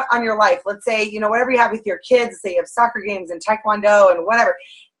everything out on your life. Let's say, whatever you have with your kids, say you have soccer games and taekwondo and whatever,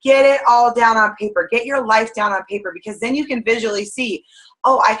 get it all down on paper. Get your life down on paper, because then you can visually see,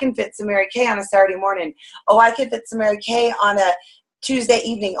 oh, I can fit some Mary Kay on a Saturday morning. Oh, I can fit some Mary Kay on a Tuesday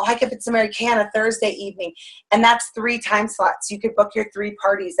evening. Oh, I can fit some Mary Kay on a Thursday evening. And that's 3 time slots. You could book your 3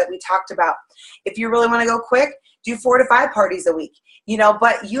 parties that we talked about. If you really want to go quick, do 4 to 5 parties a week.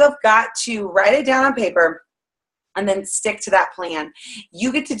 But you have got to write it down on paper and then stick to that plan.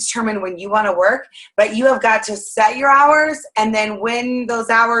 You get to determine when you want to work, but you have got to set your hours, and then when those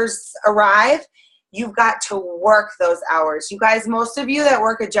hours arrive, You've got to work those hours. You guys, most of you that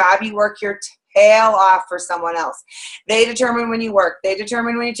work a job, you work your tail off for someone else. They determine when you work. They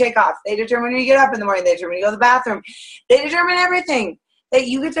determine when you take off. They determine when you get up in the morning. They determine when you go to the bathroom. They determine everything. That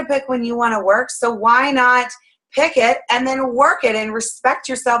you get to pick when you want to work. So why not pick it and then work it and respect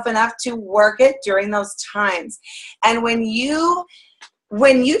yourself enough to work it during those times? And when you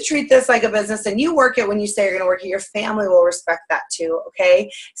treat this like a business and you work it when you say you're going to work it, your family will respect that too,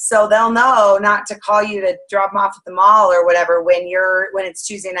 okay? So they'll know not to call you to drop them off at the mall or whatever when it's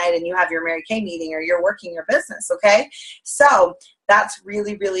Tuesday night and you have your Mary Kay meeting or you're working your business, okay? So that's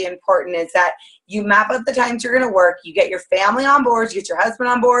really, really important, is that you map out the times you're going to work, you get your family on board, you get your husband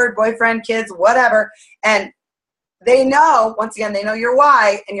on board, boyfriend, kids, whatever, and they know, once again, they know your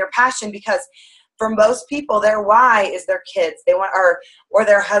why and your passion, because for most people, their why is their kids. They want, or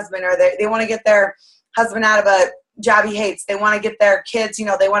their husband, or they want to get their husband out of a job he hates. They want to get their kids,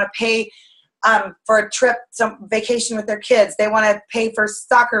 they want to pay for a trip, some vacation with their kids. They want to pay for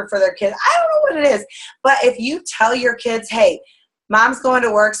soccer for their kids. I don't know what it is. But if you tell your kids, hey, mom's going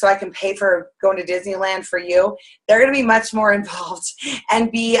to work so I can pay for going to Disneyland for you, they're going to be much more involved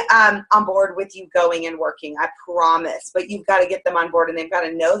and be on board with you going and working. I promise. But you've got to get them on board, and they've got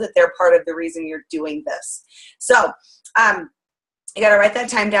to know that they're part of the reason you're doing this. So you got to write that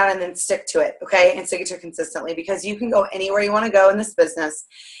time down and then stick to it, okay? And stick to it consistently, because you can go anywhere you want to go in this business.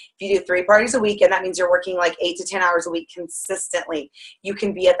 If you do 3 parties a week, and that means you're working like 8 to 10 hours a week consistently, you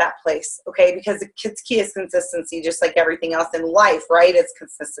can be at that place, okay? Because the key is consistency, just like everything else in life, right? It's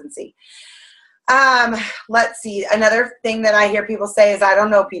consistency. Let's see. Another thing that I hear people say is, I don't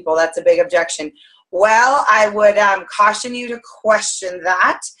know people. That's a big objection. Well, I would caution you to question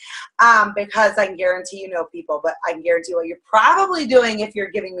that, because I can guarantee you know people, but I can guarantee what you're probably doing if you're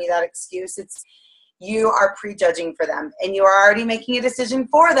giving me that excuse. You are prejudging for them, and you are already making a decision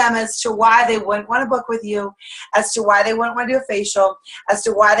for them as to why they wouldn't want to book with you, as to why they wouldn't want to do a facial, as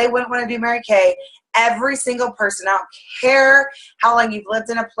to why they wouldn't want to do Mary Kay. Every single person, I don't care how long you've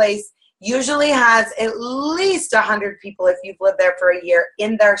lived in a place, usually has at least 100 people, if you've lived there for a year,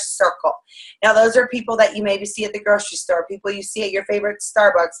 in their circle. Now, those are people that you maybe see at the grocery store, people you see at your favorite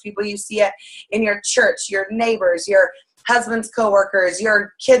Starbucks, people you see at in your church, your neighbors, your husband's coworkers,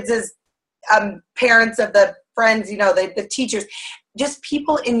 your kids' parents of the friends, the teachers, just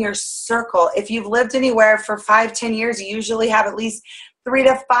people in your circle. If you've lived anywhere for 5-10 years, you usually have at least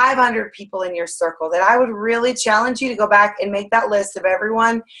 300 to 500 people in your circle. That I would really challenge you to go back and make that list of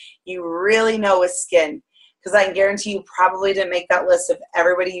everyone you really know with skin. Because I can guarantee you probably didn't make that list of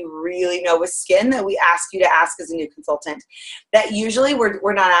everybody you really know with skin that we ask you to ask as a new consultant. That usually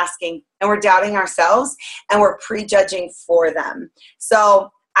we're not asking, and we're doubting ourselves, and we're prejudging for them. So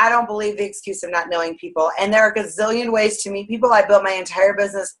I don't believe the excuse of not knowing people. And there are a gazillion ways to meet people. I built my entire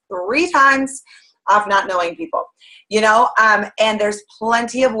business 3 times off not knowing people, and there's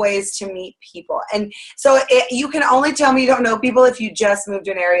plenty of ways to meet people. And so you can only tell me you don't know people if you just moved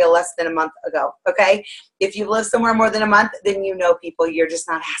to an area less than a month ago, okay? If you live somewhere more than a month, then you know people. You're just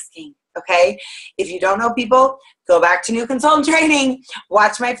not asking, okay? If you don't know people, go back to new consultant training.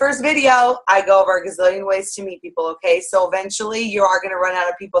 Watch my first video. I go over a gazillion ways to meet people, okay? So eventually you are going to run out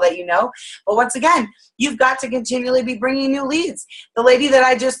of people that you know. But once again, you've got to continually be bringing new leads. The lady that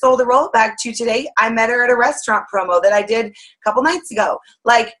I just sold the roll bag to today, I met her at a restaurant promo that I did a couple nights ago.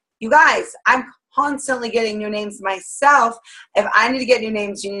 Like, you guys, I'm constantly getting new names myself. If I need to get new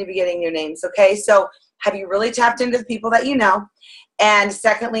names, you need to be getting new names, okay? So have you really tapped into the people that you know? And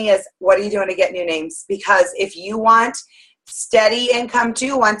secondly is, what are you doing to get new names? Because if you want steady income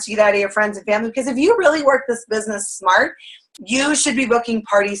too, once you get out of your friends and family, because if you really work this business smart, you should be booking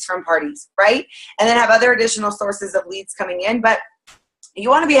parties from parties, right? And then have other additional sources of leads coming in. But you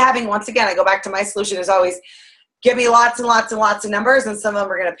want to be having, once again, I go back to my solution is always, give me lots and lots and lots of numbers, and some of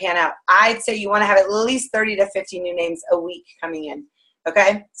them are going to pan out. I'd say you want to have at least 30 to 50 new names a week coming in.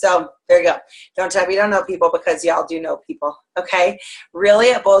 Okay, so there you go. Don't tell me you don't know people, because y'all do know people, okay? Really,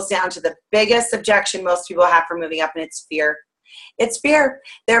 it boils down to the biggest objection most people have for moving up, and it's fear. It's fear.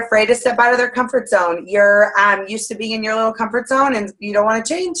 They're afraid to step out of their comfort zone. You're used to being in your little comfort zone, and you don't want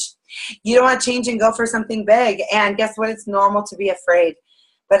to change. You don't want to change and go for something big, and guess what? It's normal to be afraid.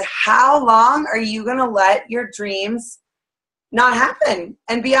 But how long are you going to let your dreams not happen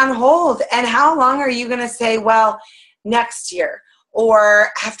and be on hold? And how long are you going to say, well, next year, or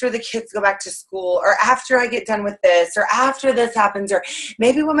after the kids go back to school, or after I get done with this, or after this happens, or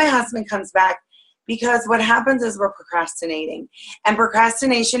maybe when my husband comes back? Because what happens is we're procrastinating. And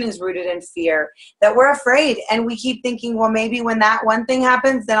procrastination is rooted in fear, that we're afraid. And we keep thinking, well, maybe when that one thing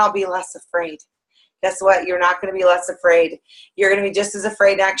happens, then I'll be less afraid. guess what? You're not going to be less afraid. You're going to be just as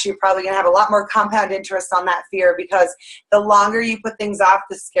afraid. Actually, you're probably going to have a lot more compound interest on that fear, because the longer you put things off,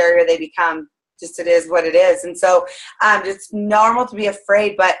 the scarier they become. Just it is what it is. And so it's normal to be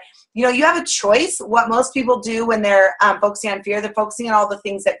afraid, but you have a choice. What most people do when they're focusing on fear, they're focusing on all the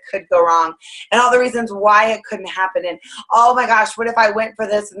things that could go wrong and all the reasons why it couldn't happen. And, oh my gosh, what if I went for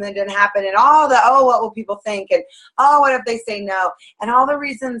this and then it didn't happen? And what will people think? And, what if they say no? And all the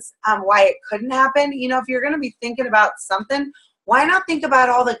reasons why it couldn't happen. If you're going to be thinking about something, why not think about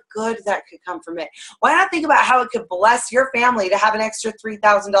all the good that could come from it? Why not think about how it could bless your family to have an extra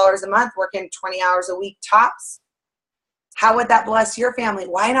 $3,000 a month working 20 hours a week tops? How would that bless your family?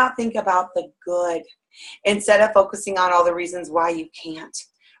 Why not think about the good instead of focusing on all the reasons why you can't,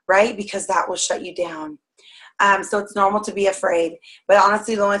 right? Because that will shut you down. So it's normal to be afraid. But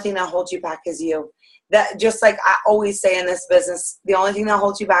honestly, the only thing that holds you back is you. That, just like I always say in this business, the only thing that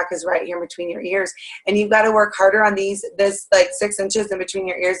holds you back is right here in between your ears. And you've got to work harder on this like 6 inches in between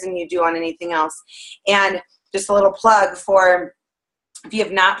your ears than you do on anything else. And just a little plug for, if you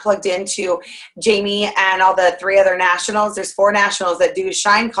have not plugged into Jamie and all the 3 other nationals, there's 4 nationals that do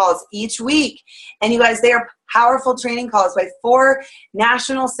shine calls each week. And you guys, they are powerful training calls by 4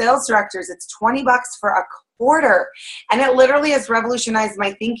 national sales directors. It's $20 for a quarter. And it literally has revolutionized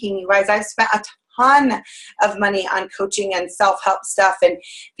my thinking. You guys, I've spent a ton of money on coaching and self-help stuff and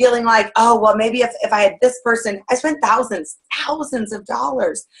feeling like, maybe if I had this person, I spent thousands of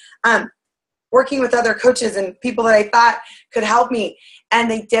dollars working with other coaches and people that I thought could help me, and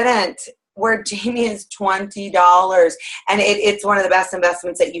they didn't. Where Jamie is $20, and it's one of the best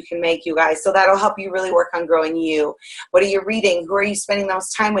investments that you can make, you guys. So that'll help you really work on growing you. What are you reading? Who are you spending the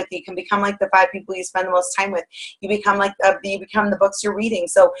most time with? You can become like the 5 people you spend the most time with. You become the books you're reading.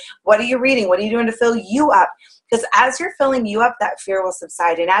 So what are you reading? What are you doing to fill you up? Because as you're filling you up, that fear will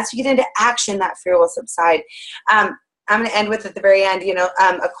subside, and as you get into action, that fear will subside. I'm going to end with, at the very end,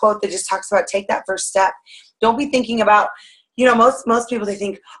 a quote that just talks about take that first step. Don't be thinking about, most people, they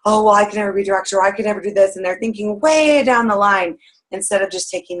think, I can never be a director, or I could never do this. And they're thinking way down the line instead of just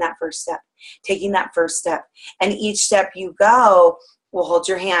taking that first step. And each step you go will hold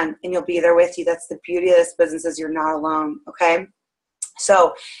your hand and you'll be there with you. That's the beauty of this business, is you're not alone. Okay.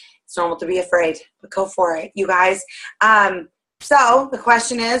 So it's normal to be afraid, but go for it, you guys. So the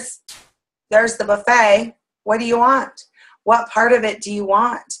question is, there's the buffet. What do you want? What part of it do you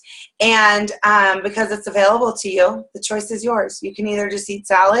want? And because it's available to you, the choice is yours. You can either just eat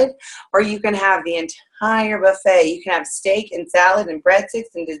salad, or you can have the entire buffet. You can have steak and salad and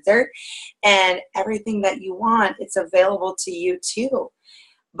breadsticks and dessert and everything that you want. It's available to you too.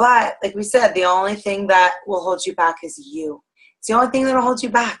 But like we said, the only thing that will hold you back is you. It's the only thing that will hold you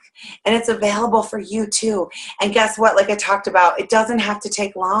back. And it's available for you too. And guess what? Like I talked about, it doesn't have to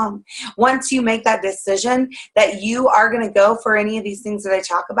take long. Once you make that decision that you are going to go for any of these things that I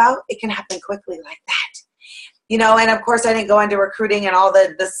talk about, it can happen quickly like that. And of course I didn't go into recruiting and all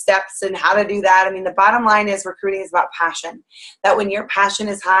the steps and how to do that. I mean, the bottom line is recruiting is about passion. That when your passion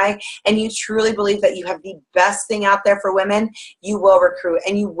is high and you truly believe that you have the best thing out there for women, you will recruit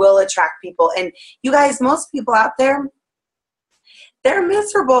and you will attract people. And you guys, most people out there, they're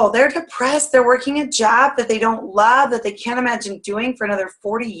miserable. They're depressed. They're working a job that they don't love, that they can't imagine doing for another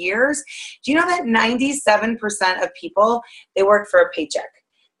 40 years. Do you know that 97% of people, they work for a paycheck?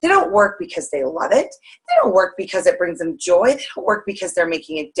 They don't work because they love it. They don't work because it brings them joy. They don't work because they're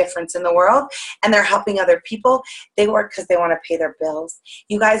making a difference in the world and they're helping other people. They work because they want to pay their bills.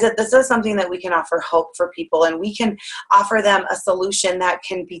 You guys, this is something that we can offer hope for people, and we can offer them a solution that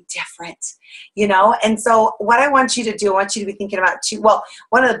can be different, And so what I want you to do, I want you to be thinking about too,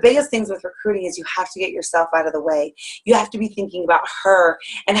 one of the biggest things with recruiting is you have to get yourself out of the way. You have to be thinking about her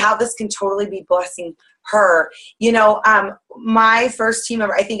and how this can totally be blessing her. My first team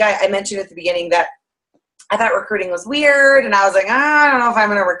member, I think I mentioned at the beginning that I thought recruiting was weird, and I was like, I don't know if I'm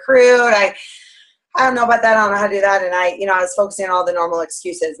going to recruit. I don't know about that. I don't know how to do that. And I was focusing on all the normal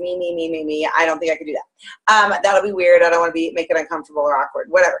excuses. Me. I don't think I could do that. That'll be weird. I don't want to make it uncomfortable or awkward,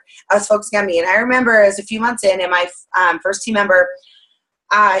 whatever. I was focusing on me. And I remember it was a few months in, and my first team member,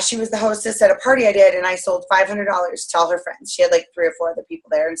 she was the hostess at a party I did, and I sold $500 to all her friends. She had like 3 or 4 other people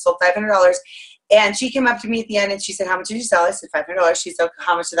there, and sold $500. And she came up to me at the end and she said, how much did you sell? I said, $500. She said,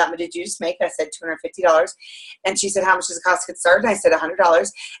 how much of that did you just make? I said, $250. And she said, how much does it cost to get started? And I said,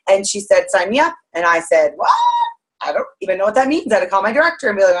 $100. And she said, sign me up. And I said, well, I don't even know what that means. I had to call my director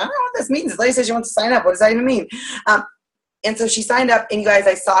and be like, I don't know what this means. This lady says she wants to sign up. What does that even mean? And so she signed up, and you guys,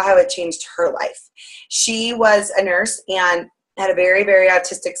 I saw how it changed her life. She was a nurse and had a very, very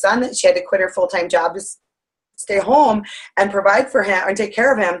autistic son that she had to quit her full-time job to stay home and provide for him and take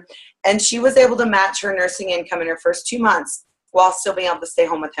care of him. And she was able to match her nursing income in her first 2 months while still being able to stay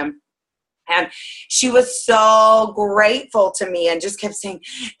home with him. And she was so grateful to me and just kept saying,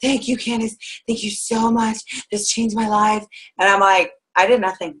 thank you, Candace. Thank you so much. This changed my life. And I'm like, I did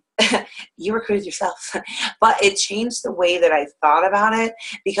nothing. You recruited yourself. But it changed the way that I thought about it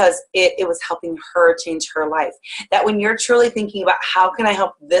because it was helping her change her life. That when you're truly thinking about how can I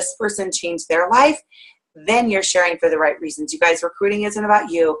help this person change their life, then you're sharing for the right reasons. You guys, recruiting isn't about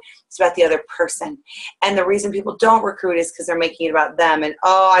you. It's about the other person. And the reason people don't recruit is because they're making it about them. And,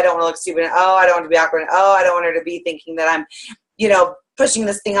 oh, I don't want to look stupid. And, oh, I don't want to be awkward. And, oh, I don't want her to be thinking that I'm, pushing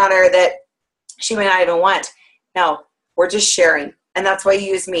this thing on her that she may not even want. No, we're just sharing. And that's why you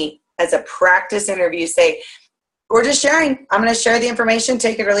use me as a practice interview. Say, we're just sharing. I'm going to share the information,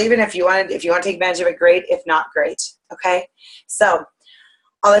 take it or leave it. If you want to take advantage of it, great. If not, great. Okay. So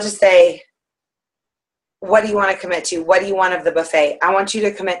I'll just say, what do you want to commit to? What do you want of the buffet? I want you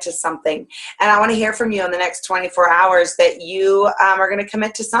to commit to something. And I want to hear from you in the next 24 hours that you are going to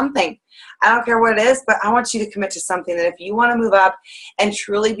commit to something. I don't care what it is, but I want you to commit to something that if you want to move up and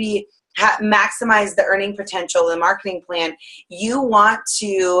truly maximize the earning potential, the marketing plan, you want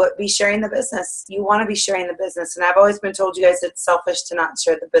to be sharing the business. You want to be sharing the business. And I've always been told you guys it's selfish to not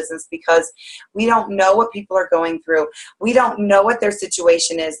share the business because we don't know what people are going through. We don't know what their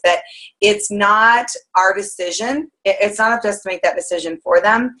situation is, that it's not our decision. It's not up to us to make that decision for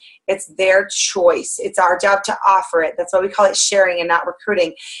them. It's their choice. It's our job to offer it. That's why we call it sharing and not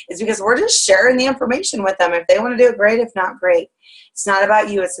recruiting, is because we're just sharing the information with them. If they want to do it, great. If not, great. It's not about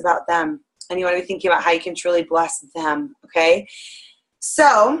you. It's about them. And you want to be thinking about how you can truly bless them. Okay.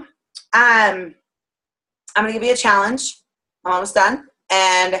 So I'm going to give you a challenge. I'm almost done.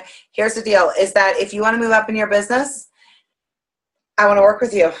 And here's the deal is that if you want to move up in your business, I want to work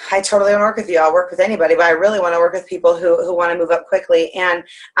with you. I totally want to work with you. I'll work with anybody, but I really want to work with people who want to move up quickly. And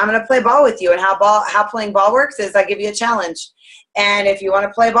I'm going to play ball with you. And how playing ball works is I give you a challenge. And if you want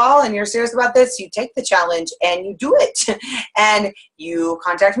to play ball and you're serious about this, you take the challenge and you do it. And you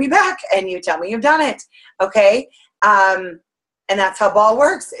contact me back and you tell me you've done it. Okay? And that's how ball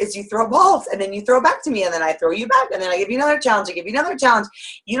works, is you throw balls and then you throw back to me and then I throw you back and then I give you another challenge. I give you another challenge.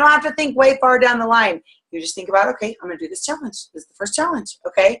 You don't have to think way far down the line. You just think about, okay, I'm going to do this challenge. This is the first challenge.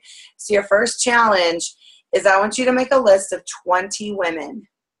 Okay? So your first challenge is I want you to make a list of 20 women.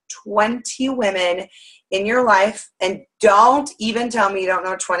 20 women in your life, and don't even tell me you don't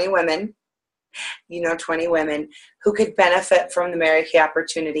know 20 women. You know 20 women who could benefit from the Mary Kay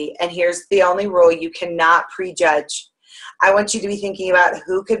opportunity. And here's the only rule: you cannot prejudge. I want you to be thinking about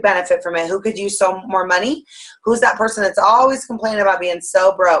who could benefit from it, who could use some more money, who's that person that's always complaining about being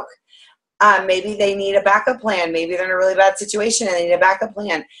so broke. Maybe they need a backup plan. Maybe they're in a really bad situation and they need a backup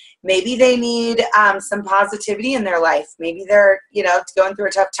plan. Maybe they need some positivity in their life. Maybe they're going through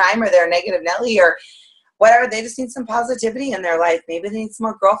a tough time, or they're a negative Nelly, or whatever. They just need some positivity in their life. Maybe they need some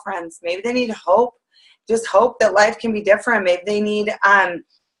more girlfriends. Maybe they need hope, just hope that life can be different. Maybe they need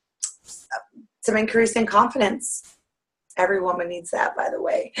some increase in confidence. Every woman needs that, by the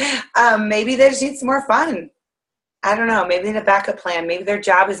way. Maybe they just need some more fun. I don't know. Maybe they need a backup plan. Maybe their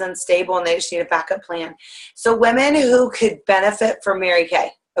job is unstable and they just need a backup plan. So women who could benefit from Mary Kay,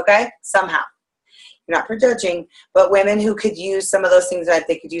 okay, somehow. You're not prejudging, but women who could use some of those things. That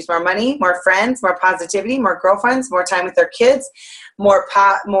they could use more money, more friends, more positivity, more girlfriends, more time with their kids, more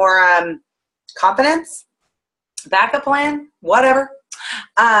confidence, backup plan, whatever.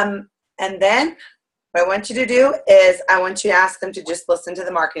 And then what I want you to do is I want you to ask them to just listen to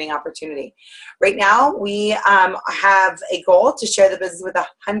the marketing opportunity. Right now, we have a goal to share the business with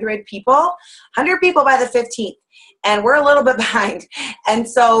 100 people, 100 people by the 15th. And we're a little bit behind. And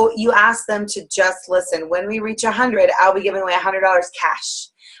so you ask them to just listen. When we reach 100, I'll be giving away $100 cash.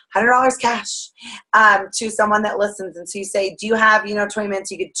 $100 cash to someone that listens. And so you say, do you have 20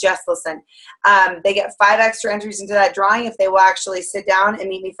 minutes? You could just listen. They get 5 extra entries into that drawing if they will actually sit down and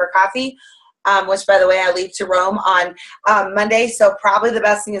meet me for coffee. Which, by the way, I leave to Rome on Monday. So probably the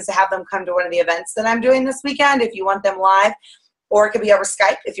best thing is to have them come to one of the events that I'm doing this weekend if you want them live, or it could be over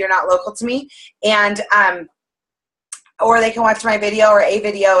Skype if you're not local to me. And or they can watch my video or a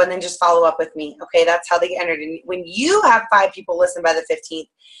video and then just follow up with me. Okay, that's how they get entered. And when you have 5 people listen by the 15th,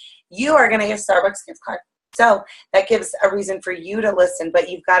 you are going to get a Starbucks gift card. So that gives a reason for you to listen, but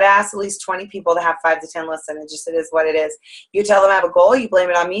you've got to ask at least 20 people to have 5 to 10 listen. It is what it is. You tell them I have a goal, you blame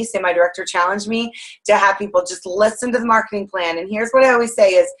it on me, say my director challenged me to have people just listen to the marketing plan. And here's what I always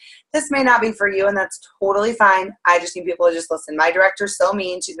say is, this may not be for you, and that's totally fine. I just need people to just listen. My director's so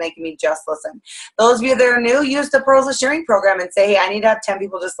mean, she's making me just listen. Those of you that are new, use the Pearls of Sharing program and say, hey, I need to have 10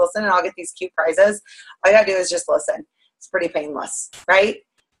 people just listen, and I'll get these cute prizes. All you got to do is just listen. It's pretty painless, right?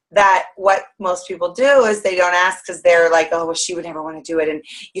 That what most people do is they don't ask because they're like, oh, well, she would never want to do it. And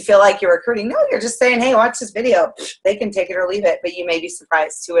you feel like you're recruiting. No, you're just saying, hey, watch this video. They can take it or leave it, but you may be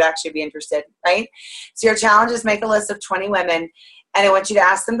surprised who would actually be interested, right? So your challenge is make a list of 20 women, and I want you to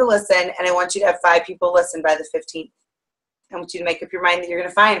ask them to listen, and I want you to have 5 people listen by the 15th. I want you to make up your mind that you're going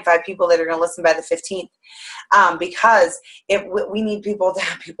to find 5 people that are going to listen by the 15th, because we need people to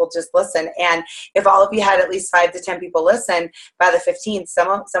have people just listen. And if all of you had at least 5 to 10 people listen by the 15th,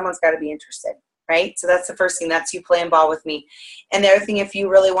 someone's got to be interested, right? So that's the first thing. That's you playing ball with me. And the other thing, if you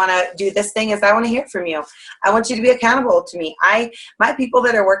really want to do this thing, is I want to hear from you. I want you to be accountable to me. My people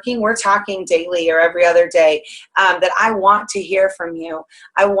that are working, we're talking daily or every other day, that I want to hear from you.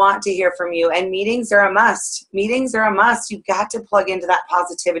 I want to hear from you. And meetings are a must. Meetings are a must. You've got to plug into that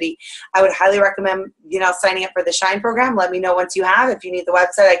positivity. I would highly recommend, signing up for the Shine program. Let me know once you have. If you need the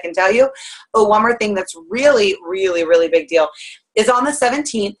website, I can tell you. Oh, one more thing that's really, really, really big deal is on the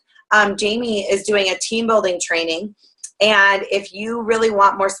 17th, Jamie is doing a team building training. And if you really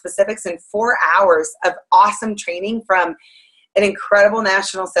want more specifics, in 4 hours of awesome training from an incredible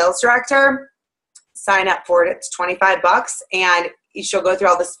national sales director, sign up for it. It's $25, and she'll go through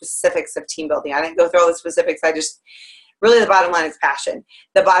all the specifics of team building. I didn't go through all the specifics. Really the bottom line is passion.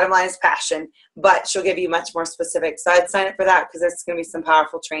 The bottom line is passion, but she'll give you much more specifics. So I'd sign up for that because there's going to be some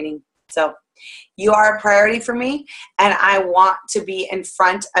powerful training. So you are a priority for me, and I want to be in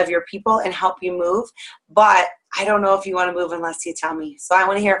front of your people and help you move, but I don't know if you want to move unless you tell me. So I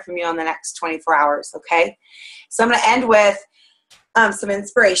want to hear from you in the next 24 hours, okay? So I'm going to end with some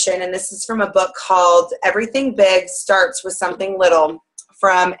inspiration, and this is from a book called Everything Big Starts with Something Little,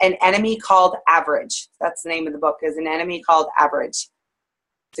 from An Enemy Called Average. That's the name of the book, is An Enemy Called Average.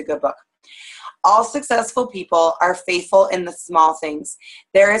 It's a good book. All successful people are faithful in the small things.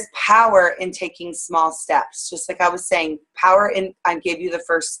 There is power in taking small steps. Just like I was saying, power in, I gave you the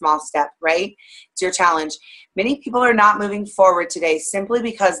first small step, right? It's your challenge. Many people are not moving forward today simply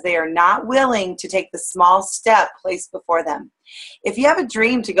because they are not willing to take the small step placed before them. If you have a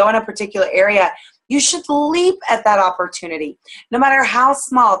dream to go in a particular area, you should leap at that opportunity, no matter how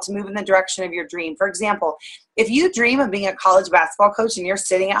small, to move in the direction of your dream. For example, if you dream of being a college basketball coach and you're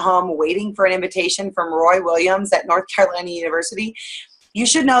sitting at home waiting for an invitation from Roy Williams at North Carolina University, you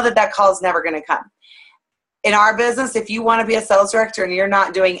should know that that call is never going to come. In our business, if you want to be a sales director and you're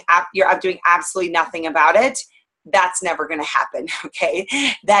doing absolutely nothing about it, that's never going to happen, okay?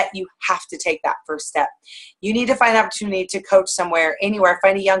 That you have to take that first step. You need to find an opportunity to coach somewhere, anywhere.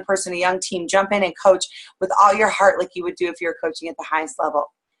 Find a young person, a young team, jump in and coach with all your heart like you would do if you were coaching at the highest level.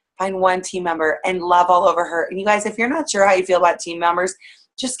 Find one team member and love all over her. And you guys, if you're not sure how you feel about team members,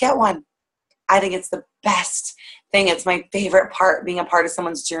 just get one. I think it's the best thing. It's my favorite part, being a part of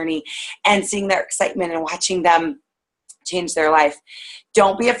someone's journey and seeing their excitement and watching them change their life.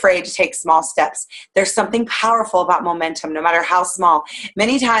 Don't be afraid to take small steps. There's something powerful about momentum, no matter how small.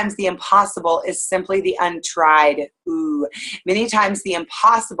 Many times the impossible is simply the untried. Ooh. Many times the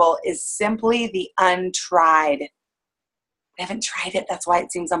impossible is simply the untried. I haven't tried it. That's why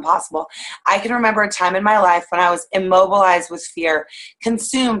it seems impossible. I can remember a time in my life when I was immobilized with fear,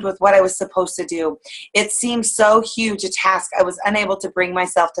 consumed with what I was supposed to do. It seemed so huge a task, I was unable to bring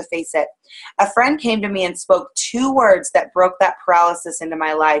myself to face it. A friend came to me and spoke 2 words that broke that paralysis into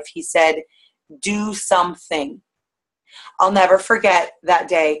my life. He said, "Do something." I'll never forget that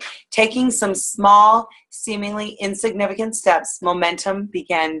day. Taking some small, seemingly insignificant steps, momentum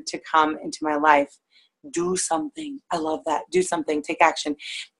began to come into my life. Do something. I love that. Do something. Take action.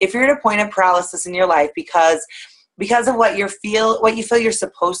 If you're at a point of paralysis in your life because of what you feel you're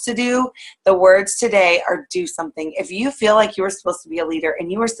supposed to do, the words today are do something. If you feel like you were supposed to be a leader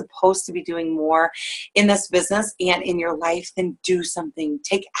and you were supposed to be doing more in this business and in your life, then do something.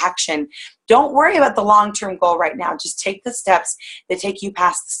 Take action. Don't worry about the long-term goal right now. Just take the steps that take you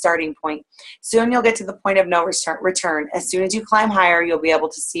past the starting point. Soon you'll get to the point of no return. As soon as you climb higher, you'll be able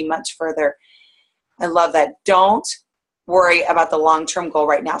to see much further. I love that. Don't worry about the long-term goal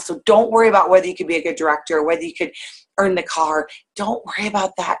right now. So don't worry about whether you could be a good director, whether you could earn the car. Don't worry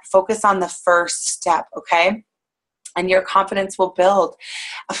about that. Focus on the first step, okay? and your confidence will build.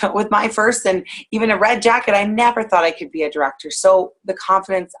 With my first and even a red jacket, I never thought I could be a director. So the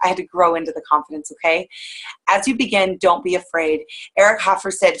confidence, I had to grow into the confidence, okay? As you begin, don't be afraid. Eric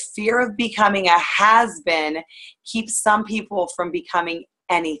Hoffer said, fear of becoming a has-been keeps some people from becoming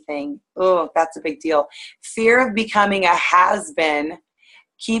anything. Oh, that's a big deal. Fear of becoming a has-been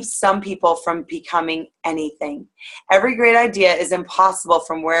keeps some people from becoming anything. Every great idea is impossible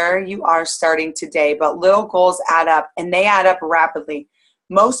from where you are starting today, but little goals add up, and they add up rapidly.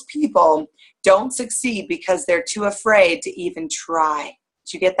 Most people don't succeed because they're too afraid to even try.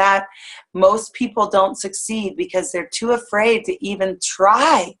 Did you get that? Most people don't succeed because they're too afraid to even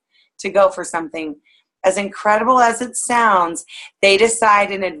try to go for something. As incredible as it sounds, they decide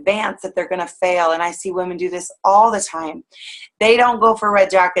in advance that they're going to fail. And I see women do this all the time. They don't go for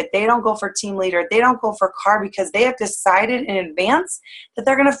red jacket. They don't go for team leader. They don't go for car because they have decided in advance that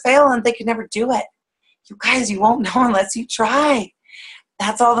they're going to fail and they can never do it. You guys, you won't know unless you try.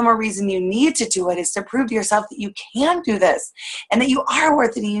 That's all the more reason you need to do it, is to prove to yourself that you can do this and that you are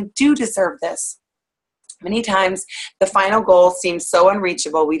worth it and you do deserve this. Many times, the final goal seems so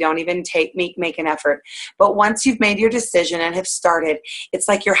unreachable, we don't even make an effort. But once you've made your decision and have started, it's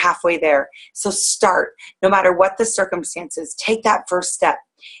like you're halfway there. So start, no matter what the circumstances. Take that first step.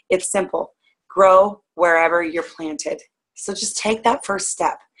 It's simple. Grow wherever you're planted. So just take that first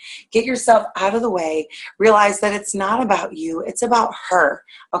step. Get yourself out of the way. Realize that it's not about you. It's about her.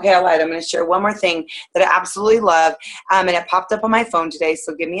 Okay, I lied. I'm going to share one more thing that I absolutely love. And it popped up on my phone today,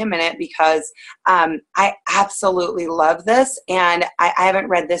 so give me a minute because I absolutely love this. And I haven't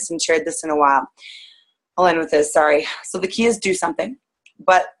read this and shared this in a while. I'll end with this. Sorry. So the key is do something.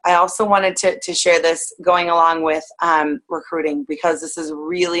 But I also wanted to share this going along with recruiting, because this is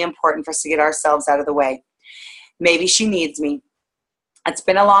really important for us to get ourselves out of the way. Maybe she needs me. It's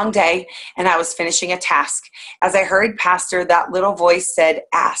been a long day, and I was finishing a task. As I hurried past her, that little voice said,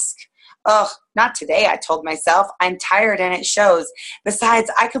 ask. Ugh, not today, I told myself. I'm tired, and it shows. Besides,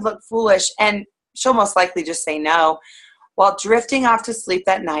 I could look foolish, and she'll most likely just say no. While drifting off to sleep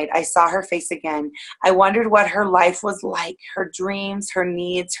that night, I saw her face again. I wondered what her life was like, her dreams, her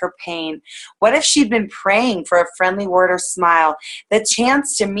needs, her pain. What if she'd been praying for a friendly word or smile, the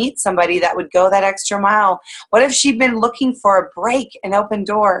chance to meet somebody that would go that extra mile? What if she'd been looking for a break, an open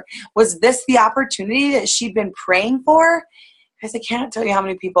door? Was this the opportunity that she'd been praying for? Because I can't tell you how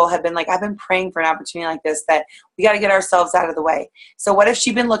many people have been like, I've been praying for an opportunity like this, that we got to get ourselves out of the way. So what if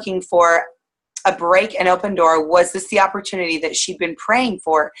she'd been looking for a break, an open door? Was this the opportunity that she'd been praying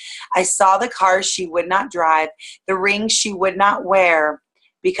for? I saw the cars she would not drive, the rings she would not wear,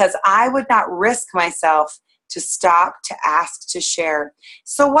 because I would not risk myself to stop, to ask, to share.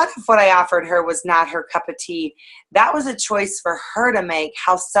 So what if what I offered her was not her cup of tea? That was a choice for her to make.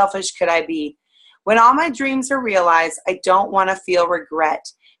 How selfish could I be? When all my dreams are realized, I don't want to feel regret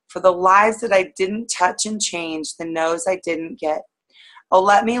for the lives that I didn't touch and change, the no's I didn't get. Oh,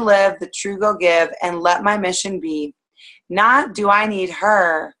 let me live the true go give, and let my mission be, not do I need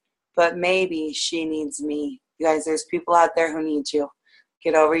her, but maybe she needs me. You guys, there's people out there who need you.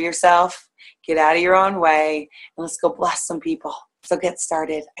 Get over yourself, get out of your own way, and let's go bless some people. So get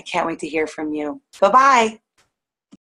started. I can't wait to hear from you. Bye-bye.